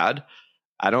bad.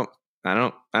 I don't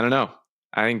know.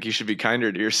 I think you should be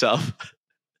kinder to yourself.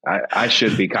 I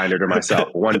should be kinder to myself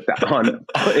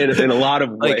in a lot of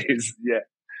ways. Yeah.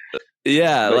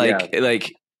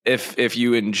 If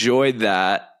you enjoyed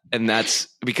that, and that's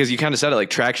because you kind of said it,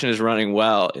 traction is running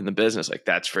well in the business.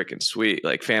 That's freaking sweet.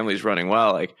 Family's running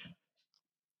well.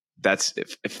 That's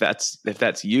if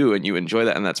that's you and you enjoy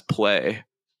that and that's play,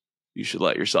 you should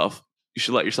let yourself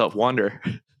wander.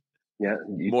 Yeah.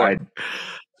 More.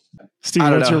 Steve,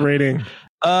 what's your rating?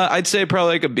 I'd say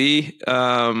probably a B.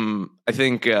 I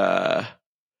think I've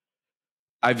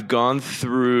gone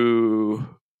through,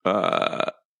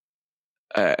 and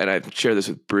I've shared this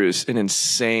with Bruce, an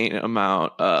insane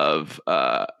amount of,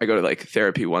 I go to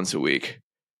therapy once a week,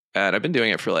 and I've been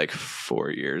doing it for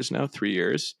 4 years now, 3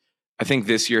 years. I think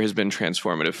this year has been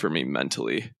transformative for me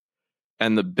mentally,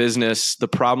 and the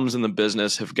problems in the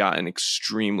business have gotten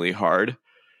extremely hard.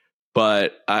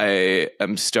 But I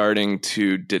am starting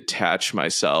to detach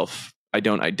myself. I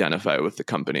don't identify with the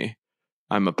company.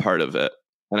 I'm a part of it.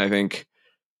 And I think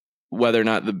whether or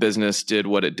not the business did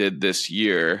what it did this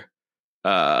year,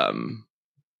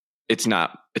 it's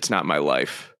not my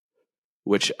life,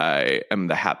 which I am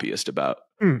the happiest about.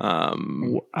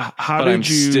 How did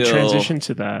you transition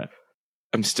to that?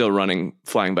 I'm still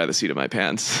flying by the seat of my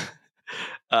pants.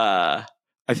 I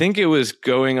think it was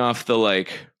going off the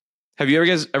have you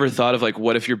guys ever thought of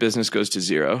what if your business goes to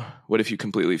zero? What if you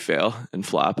completely fail and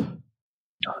flop?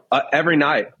 Every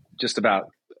night, just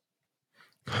about.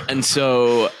 And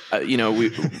so, I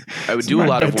would do a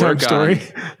lot of work on.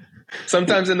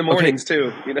 Sometimes in the mornings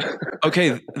too,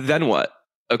 Okay, then what?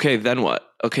 Okay, then what?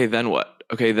 Okay, then what?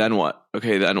 Okay, then what?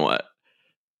 Okay, then what?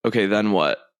 Okay, then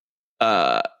what?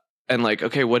 And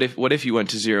okay, what if you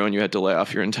went to zero and you had to lay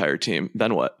off your entire team?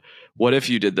 Then what? What if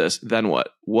you did this? Then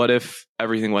what? What if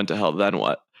everything went to hell? Then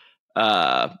what?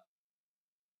 And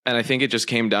I think it just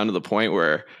came down to the point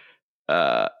where,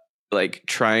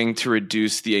 trying to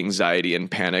reduce the anxiety and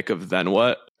panic of then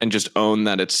what, and just own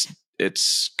that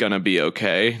it's gonna be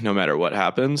okay no matter what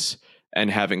happens, and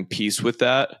having peace with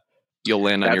that, you'll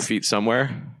land on your feet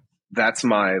somewhere. That's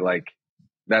my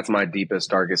deepest,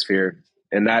 darkest fear.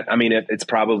 And that, it's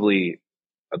probably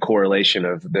a correlation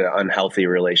of the unhealthy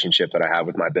relationship that I have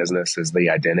with my business is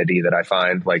the identity that I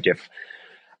find. If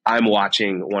I'm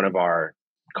watching one of our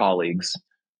colleagues,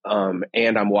 and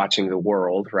I'm watching the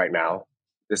world right now,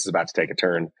 this is about to take a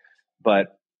turn,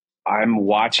 but I'm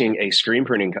watching a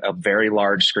very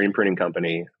large screen printing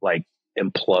company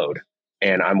implode,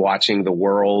 and I'm watching the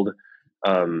world,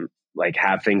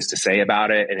 have things to say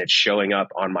about it. And it's showing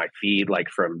up on my feed,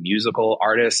 from musical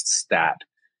artists that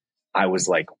I was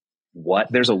like,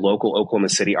 what? There's a local Oklahoma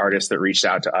City artist that reached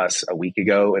out to us a week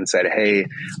ago and said, hey,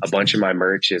 a bunch of my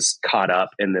merch is caught up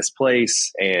in this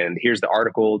place, and here's the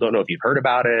article. Don't know if you've heard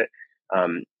about it.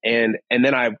 And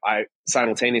then I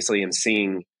simultaneously am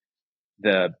seeing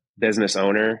the business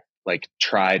owner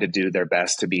try to do their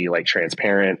best to be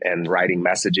transparent and writing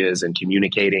messages and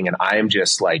communicating. And I am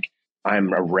just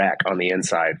I'm a wreck on the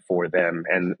inside for them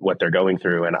and what they're going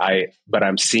through. But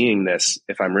I'm seeing this,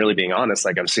 if I'm really being honest,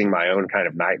 I'm seeing my own kind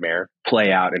of nightmare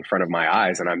play out in front of my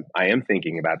eyes. And I am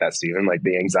thinking about that, Stephen,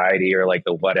 the anxiety or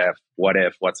the what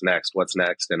if, what's next.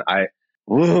 And I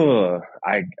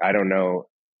don't know.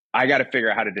 I got to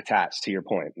figure out how to detach, to your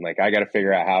point. I got to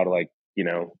figure out how to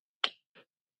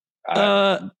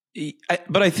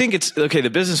but I think it's okay. The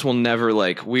business will never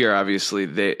we are obviously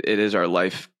it is our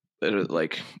life.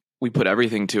 We put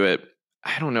everything to it.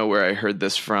 I don't know where I heard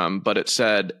this from, but it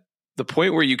said the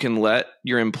point where you can let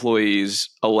your employees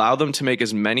allow them to make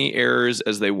as many errors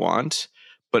as they want,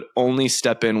 but only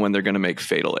step in when they're going to make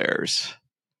fatal errors.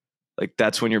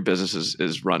 That's when your business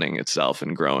is running itself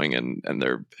and growing, and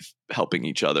they're helping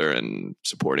each other and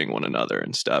supporting one another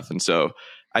and stuff. And so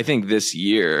I think this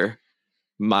year,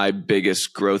 my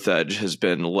biggest growth edge has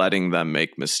been letting them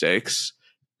make mistakes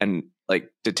and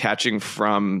detaching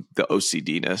from the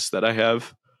OCD-ness that I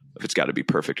have. If it's got to be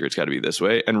perfect or it's got to be this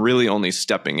way, and really only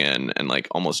stepping in and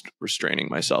almost restraining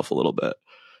myself a little bit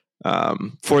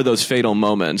for those fatal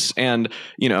moments. And,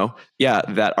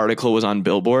 that article was on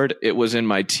Billboard. It was in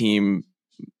my team.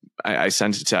 I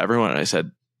sent it to everyone and I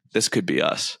said, this could be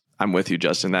us. I'm with you,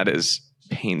 Justin. That is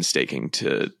painstaking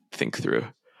to think through.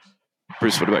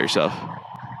 Bruce, what about yourself?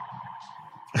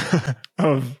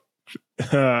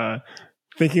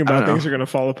 Thinking about things are going to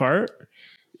fall apart.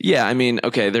 Yeah.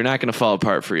 Okay. They're not going to fall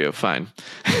apart for you. Fine.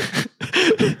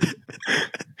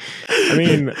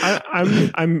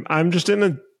 I'm just in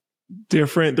a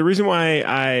different, the reason why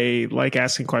I like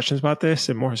asking questions about this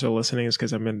and more so listening is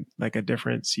because I'm in a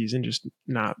different season, just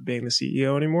not being the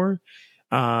CEO anymore.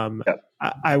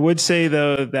 I would say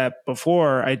though that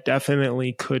before I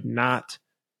definitely could not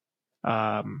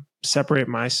separate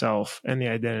myself and the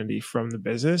identity from the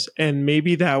business. And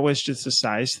maybe that was just a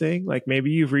size thing.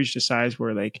 Maybe you've reached a size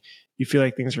where you feel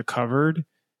like things are covered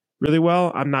really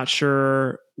well. I'm not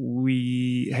sure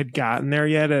we had gotten there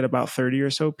yet at about 30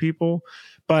 or so people,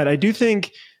 but I do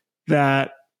think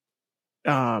that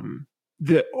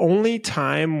the only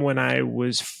time when I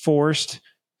was forced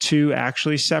to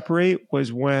actually separate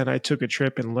was when I took a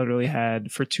trip and literally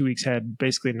for 2 weeks had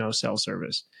basically no cell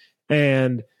service.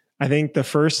 And I think the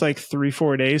first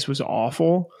 3-4 days was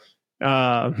awful.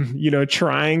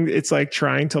 It's like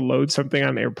trying to load something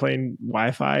on airplane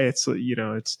Wi-Fi. It's,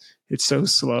 it's so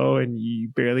slow and you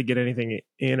barely get anything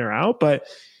in or out. But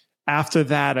after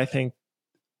that, I think,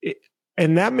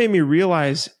 and that made me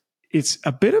realize it's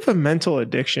a bit of a mental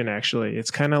addiction, actually.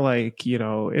 It's kind of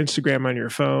Instagram on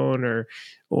your phone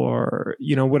or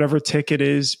whatever ticket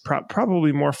is,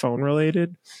 probably more phone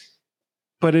related.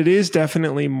 But it is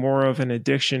definitely more of an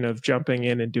addiction of jumping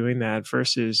in and doing that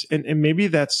versus, and maybe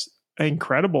that's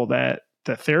incredible that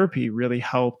the therapy really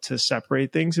helped to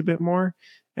separate things a bit more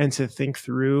and to think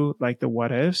through the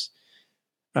what ifs.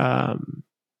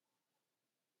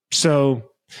 So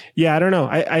Yeah, I don't know.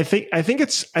 I think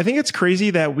it's crazy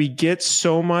that we get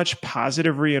so much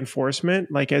positive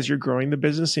reinforcement, like as you're growing the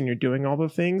business and you're doing all the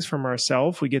things from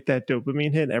ourselves, we get that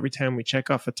dopamine hit every time we check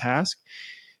off a task.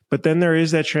 But then there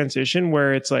is that transition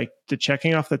where it's like the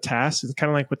checking off the tasks is kind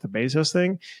of like with the Bezos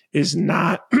thing is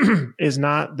not is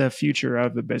not the future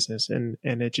of the business, and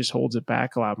it just holds it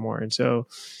back a lot more. And so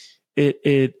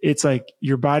it's like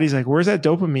your body's like, where's that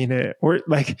dopamine hit? Or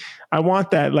like, I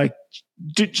want that. Like,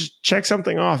 just check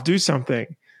something off, do something.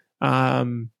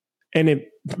 And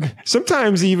it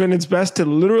sometimes even it's best to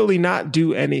literally not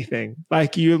do anything.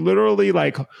 Like you literally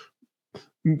like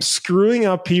screwing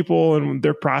up people and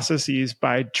their processes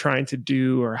by trying to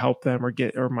do or help them or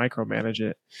get or micromanage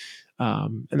it.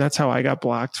 And that's how I got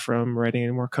blocked from writing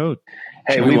any more code.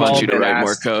 Hey, we we've want all you to been write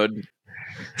asked, more code.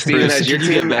 Steven, Bruce, has your can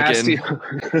you get team back asked in?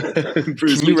 you?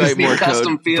 Bruce, Can we you just write need more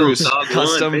custom code? fields, Bruce, dog.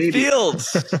 custom Baby.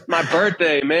 fields. My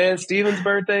birthday, man. Steven's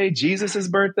birthday, Jesus's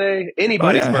birthday, Oh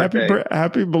anybody's yeah, birthday.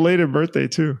 happy belated birthday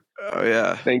too. Oh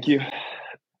yeah. Thank you.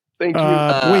 Thank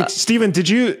you. Wait, Steven, did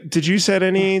you set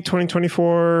any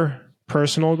 2024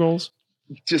 personal goals?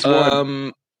 Just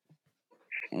one.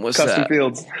 What's Custom that?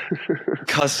 fields.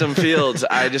 Custom fields.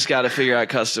 I just got to figure out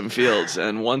custom fields.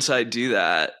 And once I do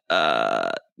that,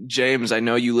 James, I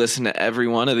know you listen to every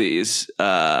one of these.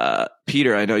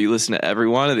 Peter, I know you listen to every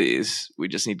one of these. We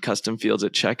just need custom fields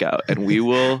at checkout, and we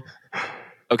will.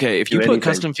 Okay, if you put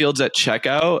custom fields at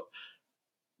checkout,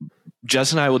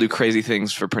 Jess and I will do crazy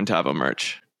things for Printavo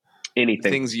merch.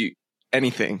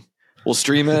 Anything. We'll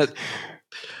stream it.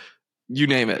 You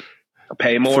name it.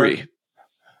 Pay more. Free.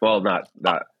 Well, not.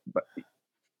 But.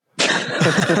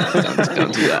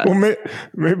 don't do that. Well,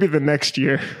 maybe the next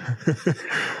year.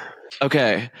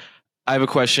 Okay, I have a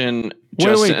question.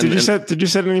 Wait. Did you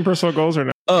set any personal goals or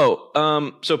no?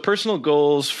 Oh, so personal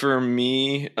goals for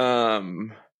me. So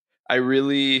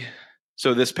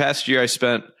this past year I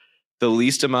spent the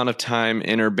least amount of time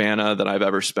in Urbana that I've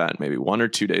ever spent, maybe 1 or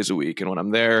 2 days a week. And when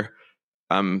I'm there,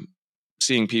 I'm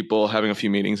seeing people, having a few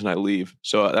meetings, and I leave.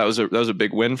 So that was a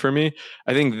big win for me.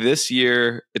 I think this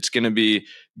year it's going to be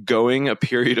going a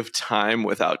period of time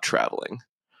without traveling.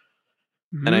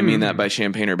 And I mean that by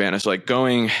Champaign-Urbana. So like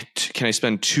can I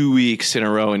spend 2 weeks in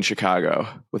a row in Chicago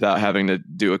without having to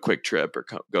do a quick trip or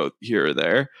go here or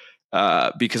there?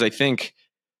 Because I think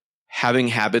having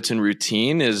habits and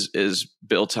routine is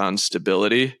built on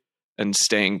stability and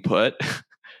staying put.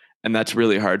 And that's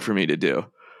really hard for me to do.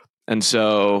 And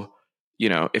so,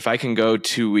 if I can go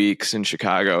 2 weeks in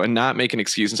Chicago and not make an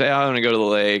excuse and say, I'm going to go to the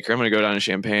lake, or I'm going to go down to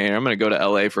Champaign, or I'm going to go to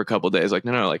LA for a couple of days. Like,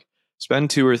 no, like spend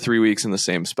 2 or 3 weeks in the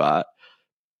same spot.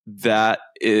 That's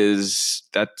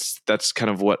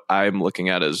kind of what I'm looking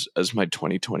at as my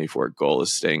 2024 goal,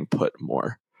 is staying put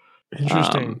more.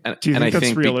 Interesting. Do you think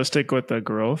that's realistic with the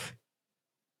growth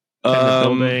and the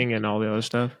building and all the other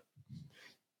stuff?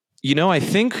 I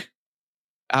think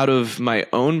out of my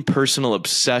own personal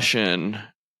obsession,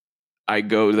 I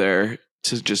go there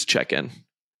to just check in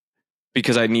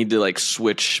because I need to like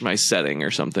switch my setting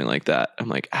or something like that. I'm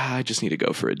like, I just need to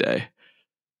go for a day.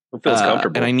 It feels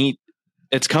comfortable. And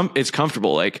it's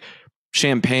comfortable. Like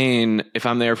Champaign, if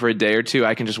I'm there for a day or two,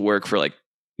 I can just work for like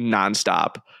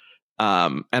nonstop.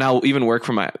 And I'll even work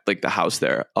from the house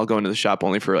there. I'll go into the shop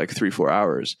only for like 3-4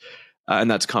 hours. And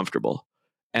that's comfortable.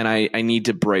 And I need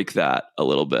to break that a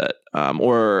little bit.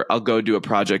 Or I'll go do a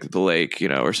project at the lake,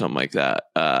 or something like that.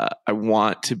 I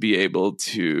want to be able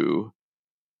to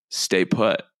stay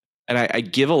put. And I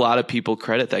give a lot of people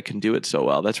credit that can do it so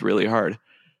well. That's really hard.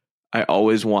 I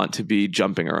always want to be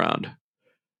jumping around.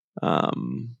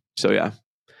 So yeah,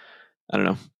 I don't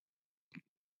know.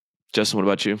 Justin, what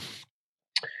about you?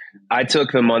 I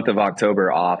took the month of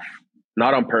October off,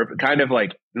 not on purpose,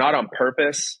 not on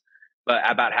purpose, but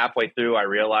about halfway through, I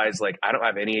realized like I don't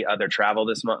have any other travel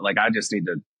this month. Like I just need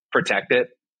to protect it.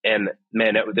 And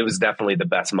man, it was definitely the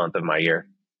best month of my year.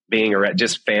 Being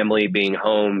just family, being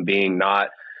home, being not,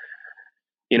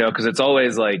 because it's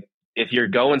always like if you're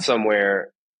going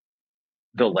somewhere,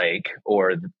 the lake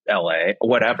or LA,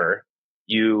 whatever,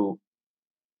 you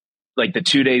like the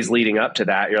 2 days leading up to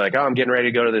that, you're like, oh, I'm getting ready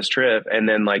to go to this trip. And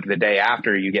then like the day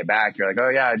after you get back, you're like, oh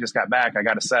yeah, I just got back. I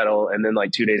got to settle. And then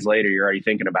like 2 days later, you're already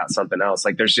thinking about something else.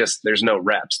 Like there's no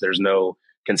reps. There's no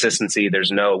consistency.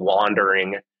 There's no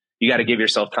wandering. You got to give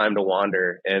yourself time to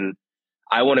wander. And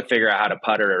I want to figure out how to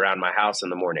putter around my house in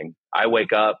the morning. I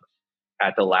wake up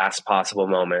at the last possible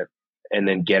moment and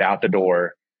then get out the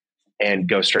door and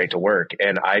go straight to work.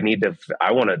 And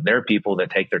there are people that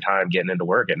take their time getting into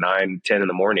work at 9-10 in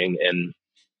the morning. And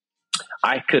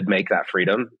I could make that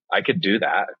freedom. I could do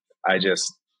that.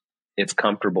 It's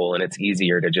comfortable and it's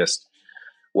easier to just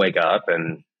wake up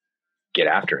and get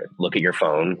after it. Look at your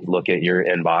phone, look at your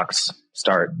inbox,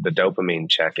 start the dopamine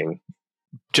checking.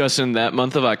 Justin, that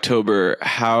month of October,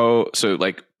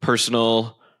 like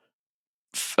personal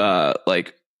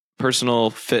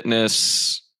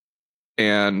fitness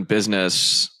and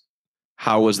business,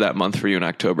 how was that month for you in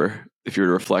October? If you were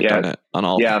to reflect on it, on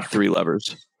all three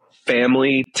levers.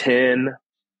 Family, 10,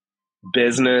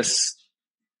 business,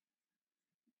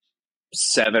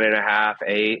 7.5,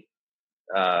 8,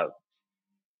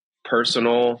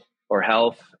 personal or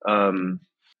health, 5,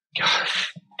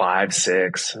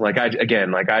 6. I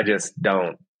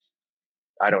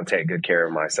don't take good care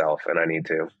of myself, and I need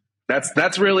to.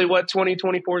 That's really what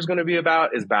 2024 is going to be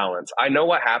about, is balance. I know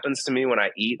what happens to me when I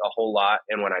eat a whole lot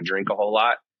and when I drink a whole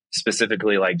lot,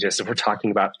 specifically, like, just if we're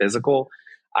talking about physical,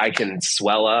 I can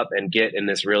swell up and get in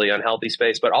this really unhealthy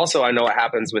space. But also I know what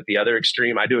happens with the other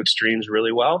extreme. I do extremes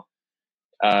really well,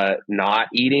 not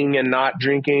eating and not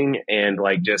drinking, and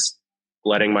like just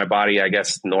letting my body, I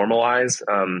guess, normalize,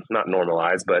 not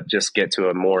normalize, but just get to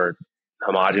a more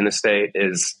homogenous state.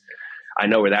 I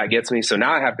know where that gets me. So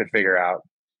now I have to figure out,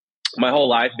 my whole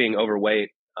life being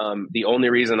overweight. The only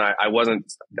reason I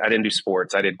didn't do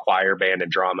sports. I did choir, band, and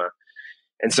drama.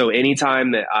 And so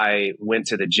anytime that I went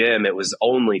to the gym, it was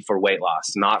only for weight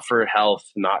loss, not for health,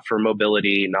 not for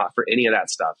mobility, not for any of that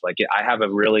stuff. Like, I have a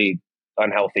really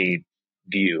unhealthy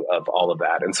view of all of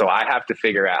that. And so I have to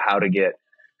figure out how to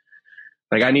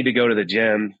I need to go to the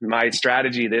gym. My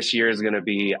strategy this year is going to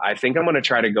be, I think I'm going to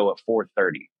try to go at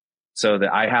 4:30, so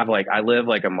that I live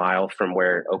like a mile from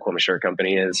where Oklahoma Shirt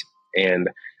Company is. And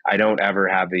I don't ever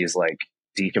have these like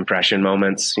decompression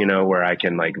moments, where I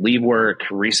can like leave work,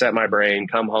 reset my brain,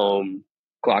 come home,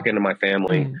 clock into my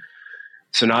family.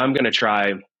 So now I'm going to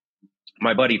try.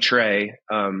 My buddy Trey,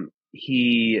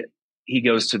 he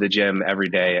goes to the gym every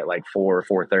day at like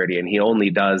 4:30, and he only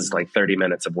does like 30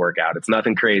 minutes of workout. It's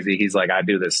nothing crazy. He's like, I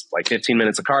do this like 15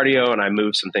 minutes of cardio and I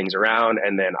move some things around,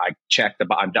 and then I check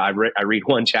I read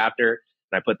one chapter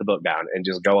and I put the book down and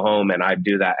just go home, and I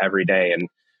do that every day. And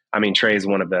I mean, Trey's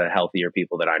one of the healthier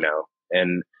people that I know.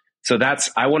 And so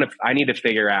I need to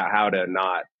figure out how to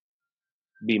not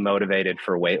be motivated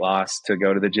for weight loss to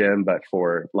go to the gym, but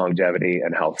for longevity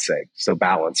and health's sake. So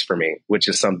balance for me, which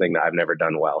is something that I've never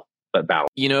done well, but balance.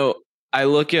 I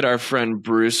look at our friend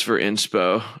Bruce for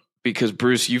inspo, because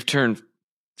Bruce, you've turned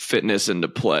fitness into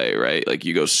play, right? Like,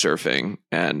 you go surfing,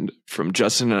 and from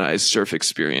Justin and I's surf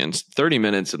experience, 30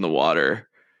 minutes in the water,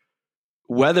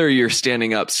 whether you're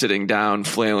standing up, sitting down,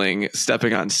 flailing,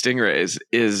 stepping on stingrays,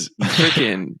 is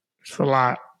freaking it's a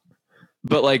lot.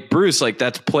 But like, Bruce, like,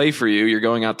 that's play for you. You're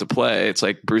going out to play. It's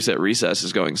like Bruce at recess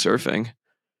is going surfing.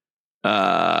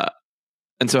 And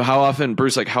so how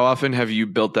often have you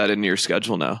built that into your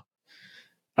schedule now?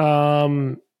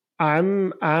 I'm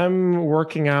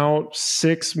working out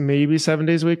 6, maybe 7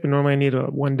 days a week, but normally I need a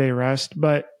 1-day rest,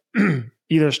 but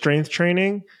either strength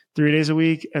training 3 days a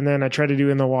week. And then I try to do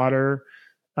in the water,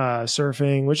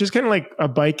 surfing, which is kind of like a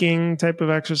biking type of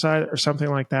exercise or something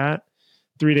like that,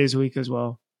 3 days a week as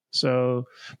well. So,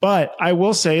 but I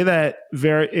will say that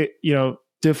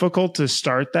difficult to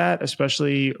start that,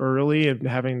 especially early and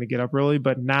having to get up early.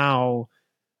 But now,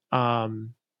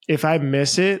 if I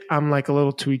miss it, I'm like a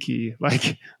little tweaky,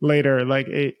 like later,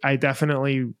 I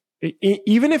definitely,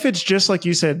 even if it's just like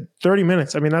you said, 30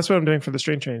 minutes. I mean, that's what I'm doing for the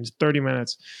strength training, 30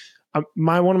 minutes.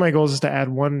 One of my goals is to add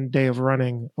 1 day of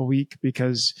running a week,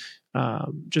 because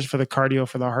just for the cardio,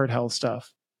 for the heart health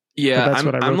stuff. Yeah,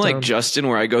 I'm like down. Justin,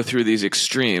 where I go through these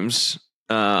extremes.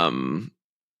 I'm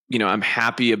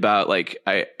happy about, like,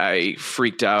 I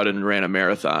freaked out and ran a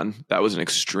marathon. That was an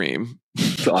extreme.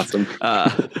 That's awesome.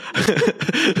 As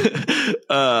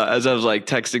I was like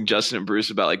texting Justin and Bruce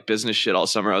about like business shit all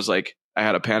summer, I was like, I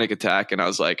had a panic attack, and I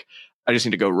was like, I just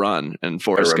need to go run. And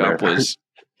Forrest Gump was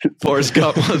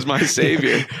my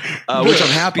savior, which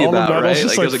I'm happy about. Right,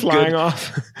 just like flying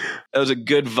off. That was a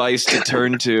good vice to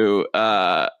turn to.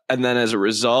 And then as a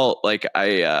result, like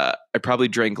I probably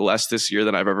drank less this year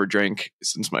than I've ever drank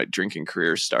since my drinking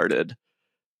career started.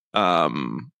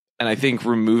 And I think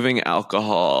removing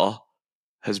alcohol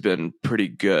has been pretty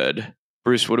good.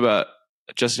 Bruce, what about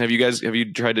Justin? Have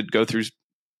you tried to go through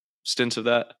stints of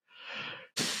that?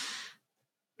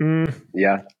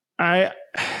 Yeah.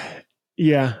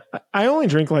 I only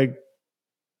drink like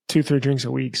 2-3 drinks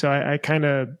a week. So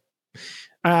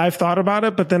I've thought about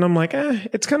it, but then I'm like,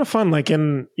 it's kind of fun. Like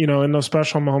in those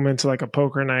special moments, like a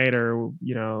poker night or,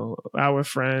 out with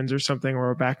friends or something,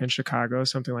 or back in Chicago,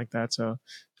 something like that. So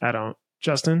I don't.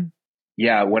 Justin?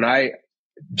 Yeah.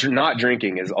 Not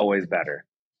drinking is always better.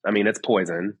 I mean, it's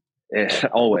poison.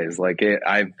 Always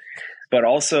but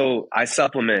also I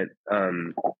supplement.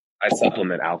 I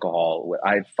supplement alcohol.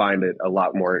 I find it a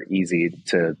lot more easy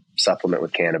to supplement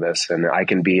with cannabis, and I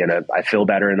can be I feel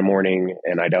better in the morning,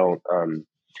 and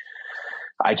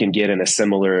I can get in a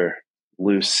similar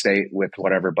loose state with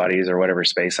whatever buddies or whatever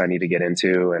space I need to get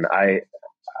into. And I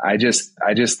just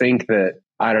think that,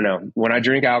 I don't know, when I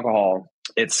drink alcohol,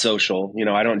 it's social. You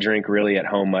know, I don't drink really at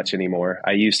home much anymore.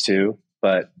 I used to,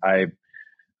 but I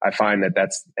find I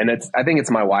think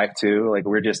it's my wife too. Like,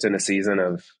 we're just in a season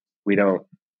of, we don't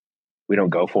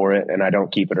go for it, and I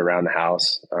don't keep it around the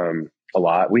house a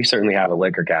lot. We certainly have a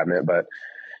liquor cabinet,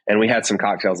 and we had some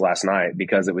cocktails last night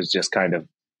because it was just kind of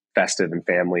festive and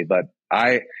family. But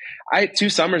I 2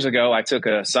 summers ago, I took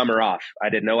a summer off. I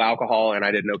did no alcohol and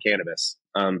I did no cannabis,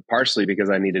 partially because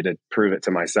I needed to prove it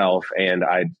to myself, and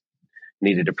I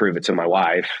needed to prove it to my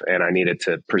wife, and I needed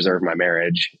to preserve my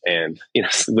marriage. And, you know,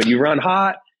 when you run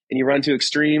hot and you run to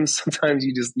extremes, sometimes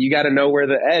you got to know where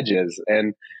the edge is.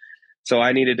 And so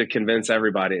I needed to convince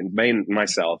everybody, and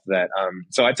myself, that,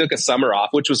 so I took a summer off,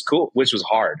 which was cool, which was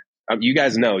hard. You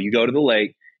guys know, you go to the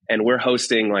lake, and we're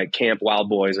hosting like Camp Wild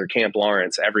Boys or Camp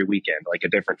Lawrence every weekend, like a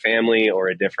different family or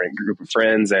a different group of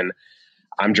friends. And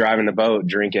I'm driving the boat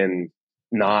drinking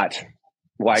not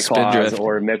White Claws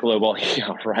or Michelob,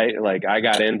 yeah, right? Like, I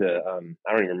got into,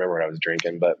 I don't even remember what I was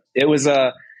drinking, but it was,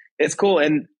 it's cool.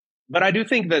 But I do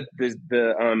think that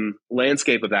the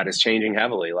landscape of that is changing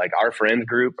heavily. Like, our friend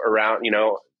group around, you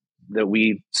know, that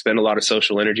we spend a lot of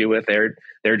social energy with,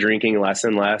 they're drinking less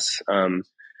and less.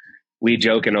 We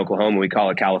joke in Oklahoma, we call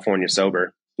it California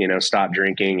sober, you know, stop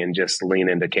drinking and just lean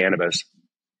into cannabis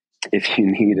if you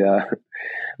need,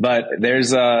 but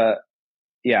there's I'm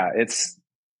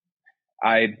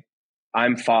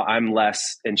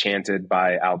less enchanted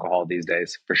by alcohol these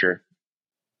days, for sure.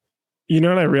 You know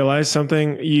what? I realized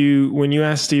something. When you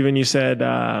asked Steven, you said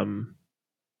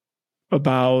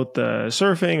about the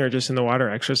surfing or just in the water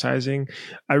exercising.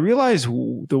 I realized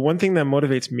the one thing that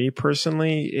motivates me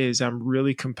personally is I'm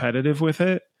really competitive with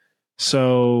it.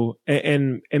 So,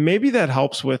 and maybe that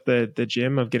helps with the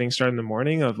gym of getting started in the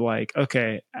morning of like,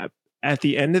 okay, at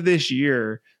the end of this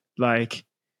year, like,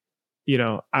 you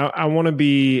know, I want to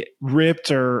be ripped,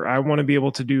 or I want to be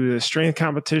able to do the strength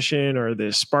competition or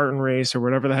the Spartan race or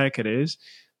whatever the heck it is.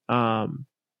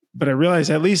 But I realize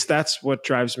at least that's what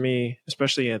drives me,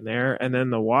 especially in there. And then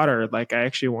the water, like, I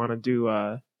actually want to do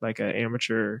like an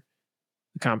amateur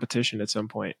competition at some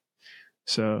point.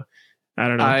 So I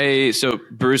don't know. So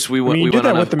Bruce, we you did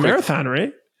that with the marathon,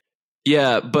 right?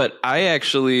 Yeah, but I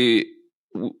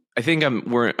think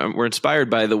we're inspired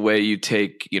by the way you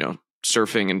take, you know,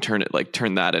 surfing and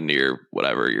turn that into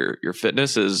your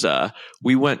fitness is.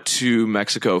 We went to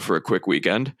Mexico for a quick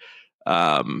weekend.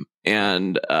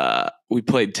 And we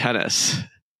played tennis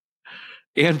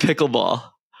and pickleball.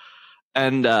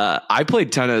 And I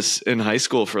played tennis in high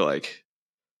school for like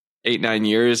 8-9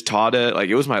 years, taught it. Like,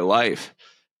 it was my life.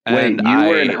 Wait, you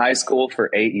were in high school for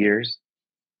 8 years?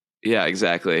 Yeah,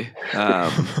 exactly.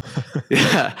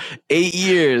 Yeah, 8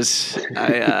 years.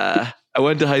 I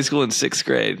went to high school in 6th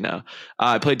grade. No,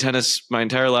 I played tennis my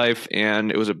entire life, and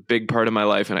it was a big part of my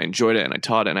life, and I enjoyed it, and I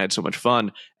taught it, and I had so much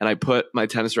fun. And I put my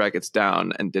tennis rackets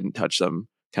down and didn't touch them,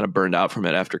 kind of burned out from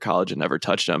it after college and never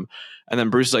touched them. And then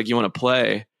Bruce was like, "You want to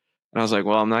play?" And I was like,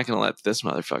 "Well, I'm not going to let this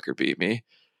motherfucker beat me."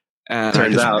 And I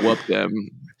just whooped him.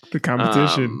 The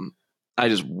competition. I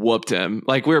just whooped him.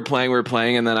 Like, we were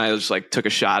playing, and then I just like took a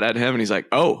shot at him, and he's like,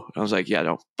 "Oh," and I was like, "Yeah,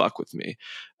 don't fuck with me."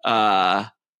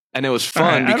 And it was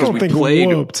fun because we played.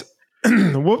 Whooped.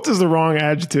 Whooped is the wrong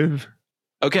adjective.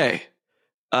 Okay.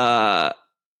 So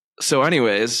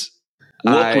anyways,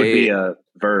 whoop would be a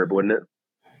verb, wouldn't it?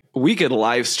 We could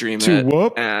live stream to it.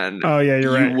 Whoop? And oh yeah,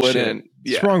 you're right. You wouldn't.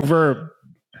 Yeah. It's wrong verb.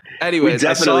 Anyways, we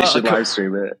definitely should live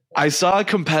stream it. I saw a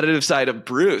competitive side of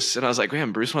Bruce, and I was like,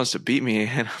 man, Bruce wants to beat me, and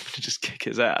I'm going to just kick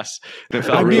his ass. And it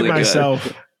felt really beat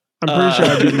myself. I'm pretty sure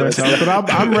I beat myself,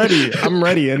 but I'm ready. I'm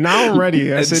ready. And now I'm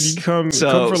ready. I said, you come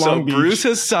for Long Beach. So Bruce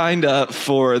has signed up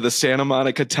for the Santa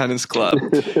Monica Tennis Club.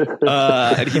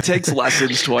 And he takes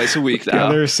lessons twice a week now.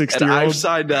 The other 60-year-old. And I've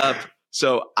signed up.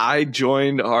 So I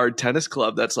joined our tennis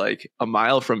club that's like a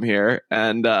mile from here.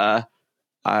 And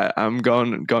I'm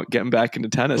getting back into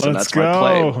tennis. And that's my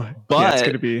play. But it's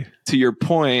gonna be. To your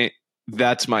point,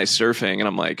 that's my surfing. And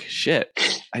I'm like, shit,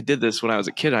 I did this when I was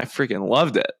a kid. And I freaking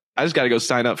loved it. I just got to go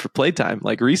sign up for playtime,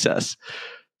 like recess.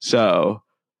 So,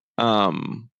 because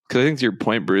I think to your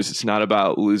point, Bruce, it's not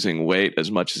about losing weight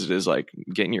as much as it is like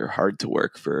getting your heart to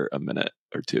work for a minute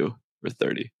or two or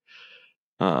 30.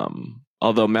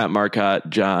 Although Matt Marcotte,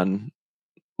 John,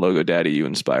 Logo Daddy, you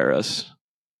inspire us.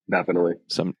 Definitely.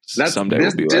 Someday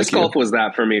we'll be disc like golf was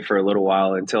that for me for a little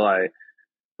while until I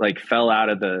like fell out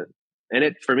of the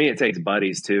and for me, it takes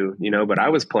buddies too, but I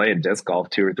was playing disc golf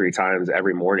 2 or 3 times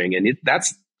every morning, and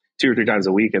that's 2 or 3 times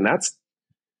a week. And that's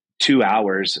 2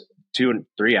 hours, 2 and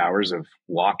 3 hours of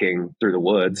walking through the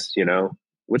woods,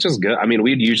 which is good. I mean,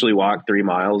 we'd usually walk 3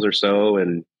 miles or so,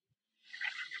 and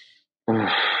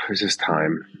it's just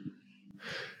time.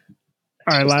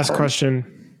 All right. Last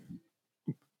question.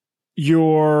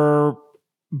 Your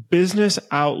business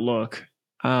outlook,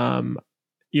 one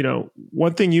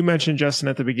thing you mentioned, Justin,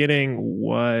 at the beginning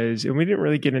was, and we didn't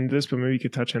really get into this, but maybe you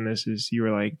could touch on this, is you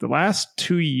were like, the last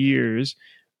 2 years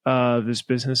of this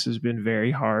business has been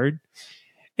very hard.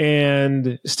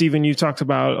 And Stephen, you talked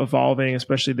about evolving,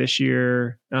 especially this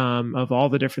year, of all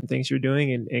the different things you're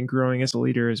doing and growing as a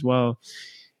leader as well.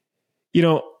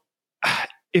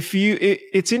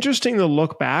 It's interesting to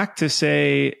look back to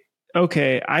say,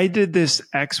 okay, I did this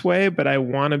X way, but I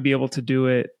want to be able to do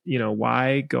it,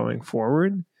 Y going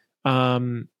forward.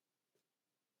 Were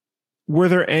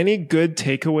there any good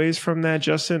takeaways from that,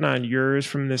 Justin, on yours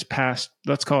from this past,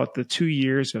 let's call it the 2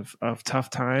 years of tough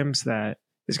times, that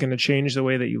is going to change the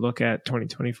way that you look at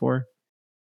 2024?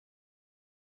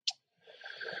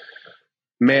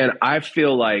 Man, I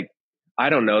feel like, I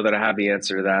don't know that I have the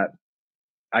answer to that.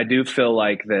 I do feel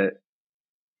like that,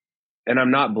 and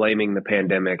I'm not blaming the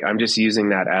pandemic. I'm just using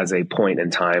that as a point in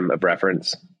time of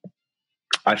reference.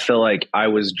 I feel like I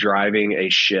was driving a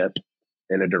ship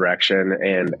in a direction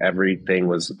and everything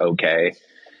was okay.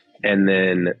 And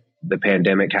then the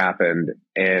pandemic happened,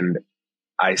 and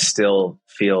I still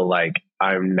feel like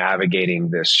I'm navigating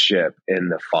this ship in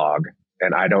the fog.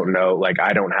 And I don't know, like,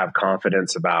 I don't have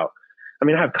confidence about,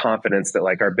 I have confidence that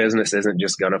like our business isn't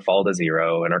just going to fall to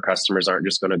zero and our customers aren't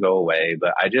just going to go away.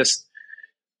 But I just,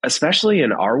 especially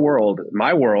in our world,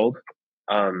 my world,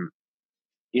 our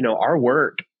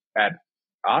work at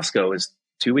Osco is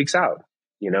 2 weeks out.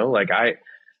 Like I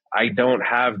don't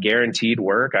have guaranteed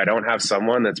work. I don't have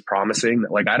someone that's promising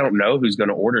that, like, I don't know who's going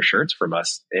to order shirts from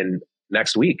us in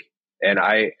next week. And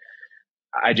I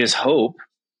just hope,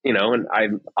 and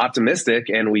I'm optimistic,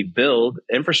 and we build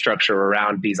infrastructure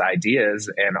around these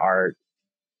ideas, and our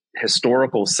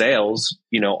historical sales,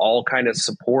 all kind of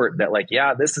support that, like,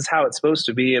 yeah, this is how it's supposed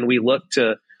to be. And we look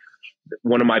to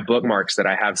one of my bookmarks that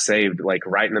I have saved, like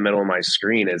right in the middle of my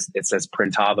screen, it says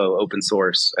Printavo open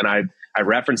source. And I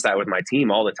reference that with my team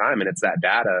all the time. And it's that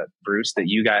data, Bruce, that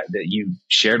you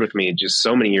shared with me just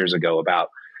so many years ago about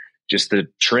just the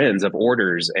trends of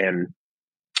orders, and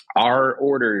our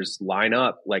orders line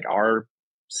up, like our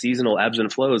seasonal ebbs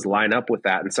and flows line up with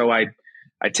that. And so I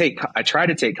try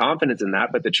to take confidence in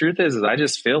that. But the truth is I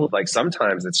just feel like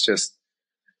sometimes it's just,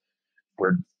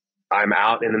 I'm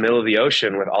out in the middle of the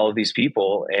ocean with all of these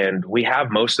people, and we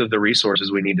have most of the resources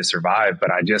we need to survive.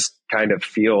 But I just kind of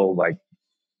feel like,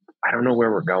 I don't know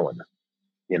where we're going,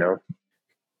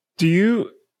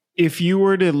 if you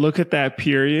were to look at that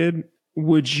period,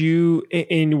 would you,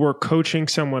 and we're coaching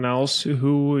someone else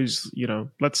who is,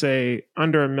 let's say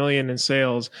under $1 million in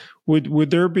sales,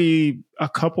 would there be a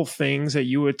couple things that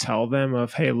you would tell them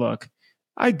of, hey, look,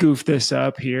 I goofed this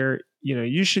up here.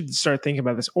 You should start thinking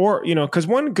about this. Or, because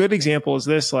one good example is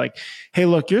this, like, hey,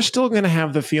 look, you're still going to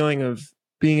have the feeling of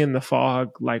being in the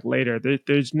fog, like later.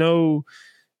 There's no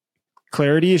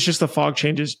clarity. It's just the fog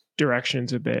changes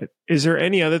directions a bit. Is there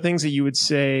any other things that you would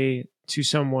say to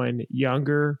someone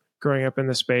younger growing up in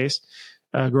the space,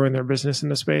 growing their business in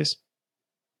the space?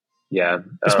 Yeah.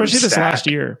 Especially this last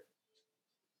year.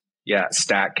 Yeah.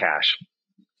 Stack cash.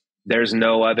 There's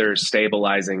no other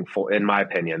stabilizing in my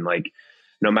opinion, like,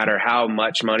 no matter how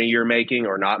much money you're making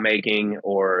or not making,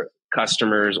 or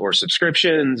customers or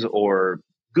subscriptions or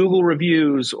Google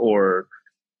reviews or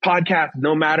podcast,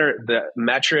 no matter the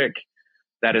metric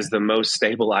that is the most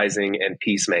stabilizing and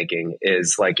peacemaking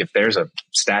is, like, if there's a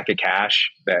stack of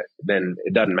cash, then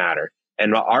it doesn't matter.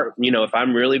 And if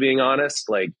I'm really being honest,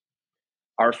 like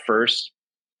our first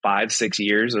 5-6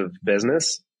 years of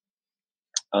business,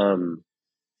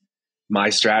 my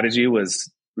strategy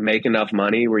was make enough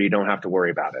money where you don't have to worry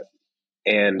about it.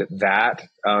 And that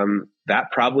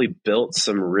probably built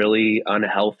some really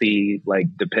unhealthy, like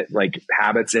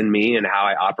habits in me and how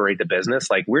I operate the business.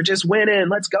 Like, we're just winning.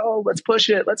 Let's go. Let's push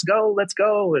it. Let's go. Let's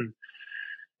go. And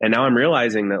now I'm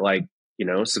realizing that, like,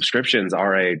 subscriptions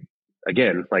are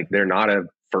they're not a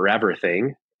forever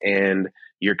thing, and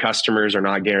your customers are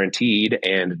not guaranteed.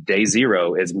 And day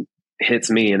zero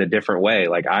hits me in a different way.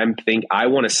 Like, I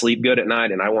want to sleep good at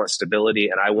night, and I want stability,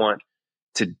 and I want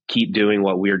to keep doing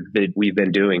what we've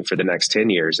been doing for the next 10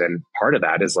 years. And part of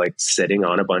that is like sitting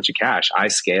on a bunch of cash. I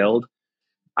scaled,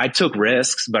 I took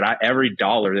risks, but every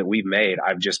dollar that we've made,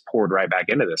 I've just poured right back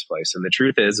into this place. And the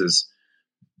truth is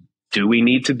do we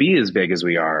need to be as big as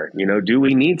we are? Do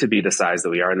we need to be the size that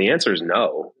we are? And the answer is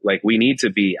no. Like, we need to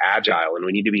be agile, and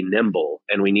we need to be nimble,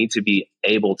 and we need to be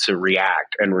able to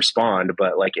react and respond,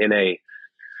 but like in a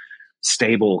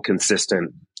stable,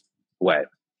 consistent way.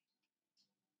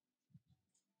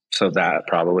 So that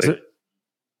probably.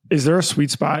 Is there a sweet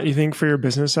spot, you think, for your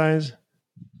business size?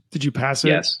 Did you pass it?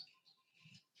 Yes.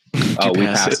 Oh, we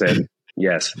passed it.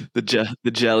 Yes. The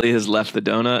jelly has left the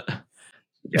donut.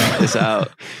 Yeah. It's out.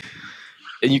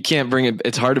 And you can't bring it.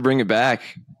 It's hard to bring it back.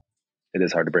 It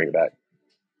is hard to bring it back.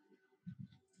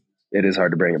 It is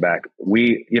hard to bring it back.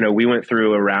 We went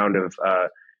through a round of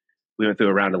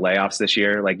layoffs this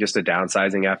year, like just a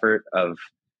downsizing effort of,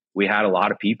 we had a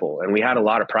lot of people, and we had a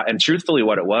lot of and truthfully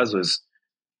what it was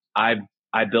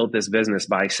I built this business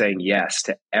by saying yes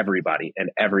to everybody and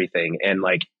everything. And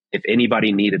like, if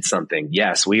anybody needed something,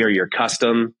 yes, we are your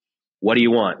custom. What do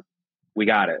you want? We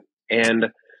got it. And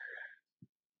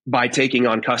by taking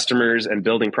on customers and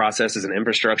building processes and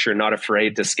infrastructure, not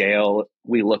afraid to scale,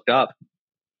 we looked up,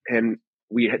 and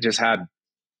we had just had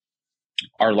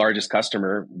our largest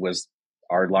customer was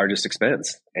our largest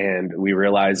expense. And we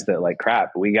realized that, like,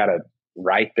 crap, we got to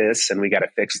write this and we got to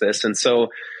fix this. And so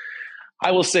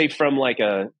I will say, from like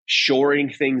a shoring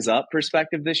things up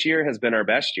perspective, this year has been our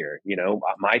best year.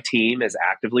 My team is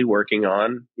actively working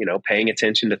on, paying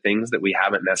attention to things that we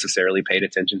haven't necessarily paid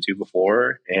attention to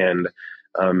before, and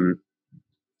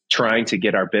trying to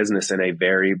get our business in a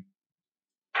very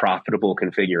profitable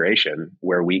configuration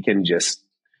where we can just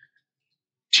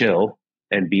chill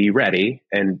and be ready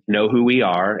and know who we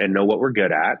are and know what we're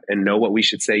good at and know what we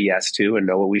should say yes to and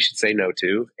know what we should say no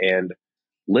to, and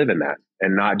live in that,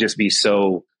 and not just be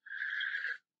so,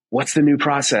 what's the new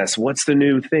process? What's the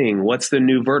new thing? What's the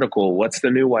new vertical? What's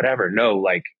the new whatever? No,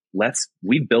 like,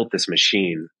 we built this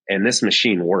machine, and this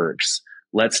machine works.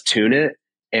 Let's tune it,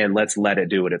 and let's let it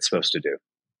do what it's supposed to do.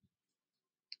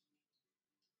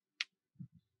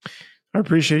 I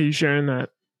appreciate you sharing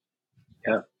that.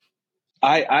 Yeah.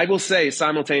 I will say,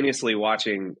 simultaneously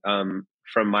watching, from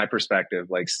my perspective,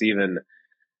 like, Steven,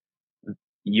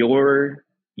 your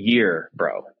year,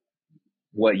 bro,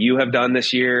 what you have done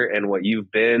this year and what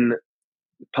you've been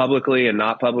publicly and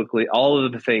not publicly, all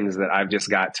of the things that I've just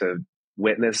got to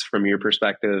witness from your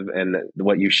perspective and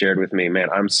what you shared with me, man,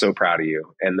 I'm so proud of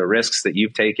you, and the risks that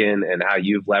you've taken and how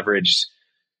you've leveraged.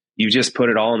 You just put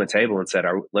it all on the table and said,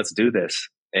 let's do this.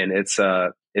 And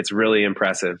it's really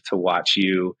impressive to watch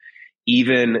you,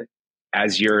 even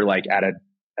as you're like at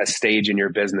a stage in your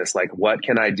business, like, what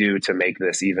can I do to make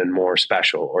this even more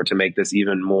special, or to make this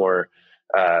even more,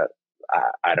 I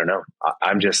don't know.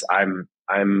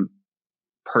 I'm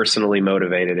personally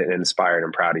motivated and inspired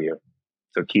and proud of you.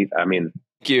 So Keith, thank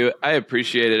you. I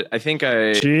appreciate it. I think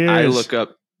I look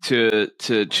up to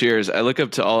cheers. I look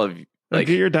up to all of you. Like,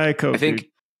 get your Diet Coke. I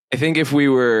think if we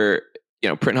were,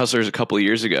 Print Hustlers a couple of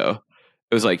years ago,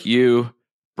 it was like you,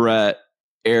 Brett,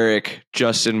 Eric,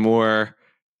 Justin Moore,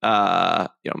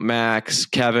 Max,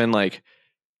 Kevin, like,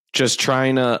 just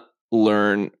trying to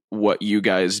learn what you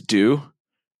guys do.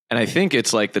 And I think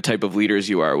it's like the type of leaders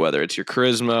you are, whether it's your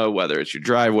charisma, whether it's your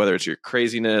drive, whether it's your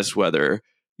craziness, whether,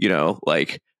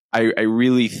 like, I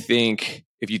really think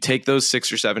if you take those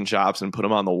 6 or 7 shops and put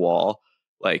them on the wall,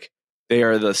 like, they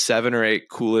are the 7 or 8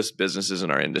 coolest businesses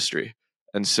in our industry.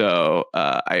 And so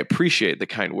I appreciate the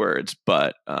kind words,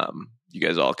 but you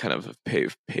guys all kind of have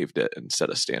paved it and set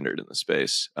a standard in the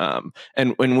space.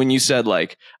 And when you said,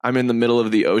 like, I'm in the middle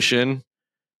of the ocean,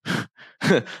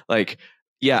 like,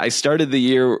 yeah, I started the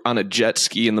year on a jet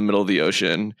ski in the middle of the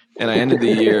ocean, and I ended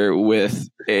the year with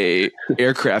a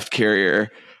aircraft carrier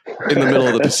in the middle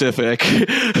of the Pacific,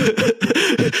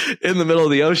 in the middle of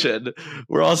the ocean.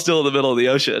 We're all still in the middle of the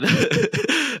ocean.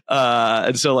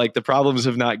 And so, like, the problems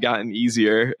have not gotten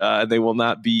easier. They will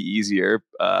not be easier.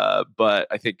 But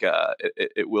I think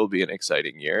it will be an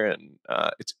exciting year. And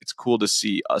it's cool to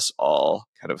see us all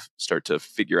kind of start to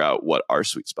figure out what our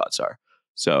sweet spots are.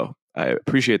 So I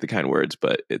appreciate the kind words,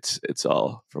 but it's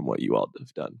all from what you all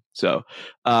have done. So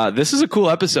this is a cool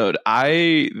episode.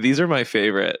 These are my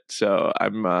favorite. So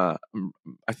I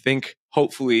think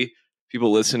hopefully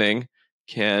people listening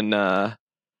can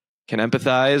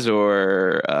empathize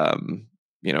or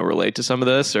relate to some of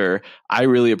this. Or I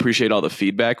really appreciate all the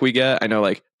feedback we get. I know,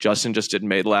 like, Justin just did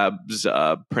Made Lab's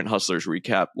Print Hustlers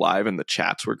recap live, and the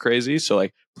chats were crazy. So,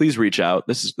 like, please reach out.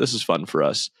 This is fun for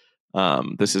us.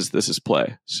 This is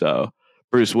play. So,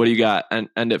 Bruce, what do you got? And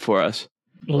end it for us.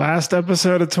 Last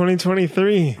episode of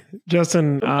 2023,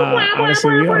 Justin.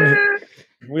 Honestly,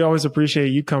 we always appreciate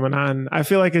you coming on. I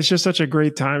feel like it's just such a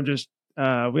great time. Just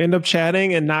we end up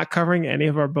chatting and not covering any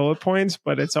of our bullet points,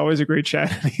 but it's always a great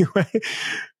chat anyway.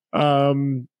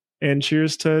 And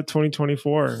cheers to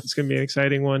 2024. It's going to be an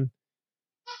exciting one.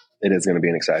 It is going to be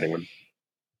an exciting one.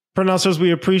 Pronouncers,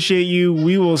 we appreciate you.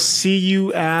 We will see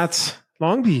you at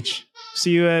Long Beach.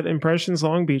 See you at Impressions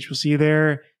Long Beach. We'll see you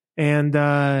there. And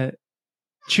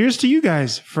cheers to you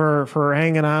guys for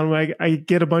hanging on. I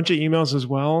get a bunch of emails as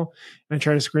well, and I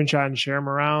try to screenshot and share them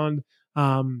around.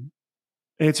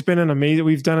 It's been an amazing.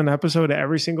 We've done an episode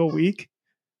every single week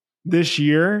this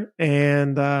year,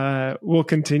 and we'll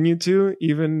continue to,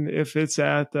 even if it's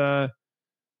at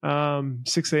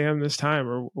 6 a.m. this time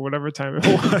or whatever time it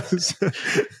was.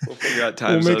 We'll figure out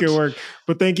time. We'll make it work.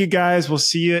 But thank you guys. We'll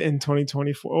see you in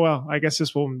 2024. Well, I guess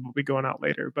this will be going out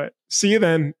later, but see you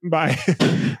then. Bye.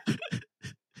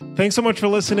 Thanks so much for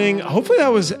listening. Hopefully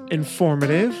that was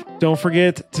informative. Don't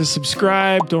forget to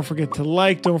subscribe. Don't forget to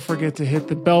like. Don't forget to hit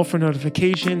the bell for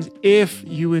notifications if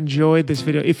you enjoyed this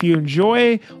video. If you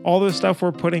enjoy all the stuff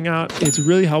we're putting out, it's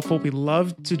really helpful. We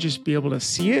love to just be able to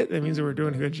see it. That means that we're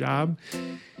doing a good job.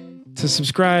 To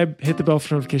subscribe, hit the bell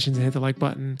for notifications, and hit the like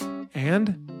button.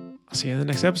 And I'll see you in the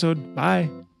next episode. Bye.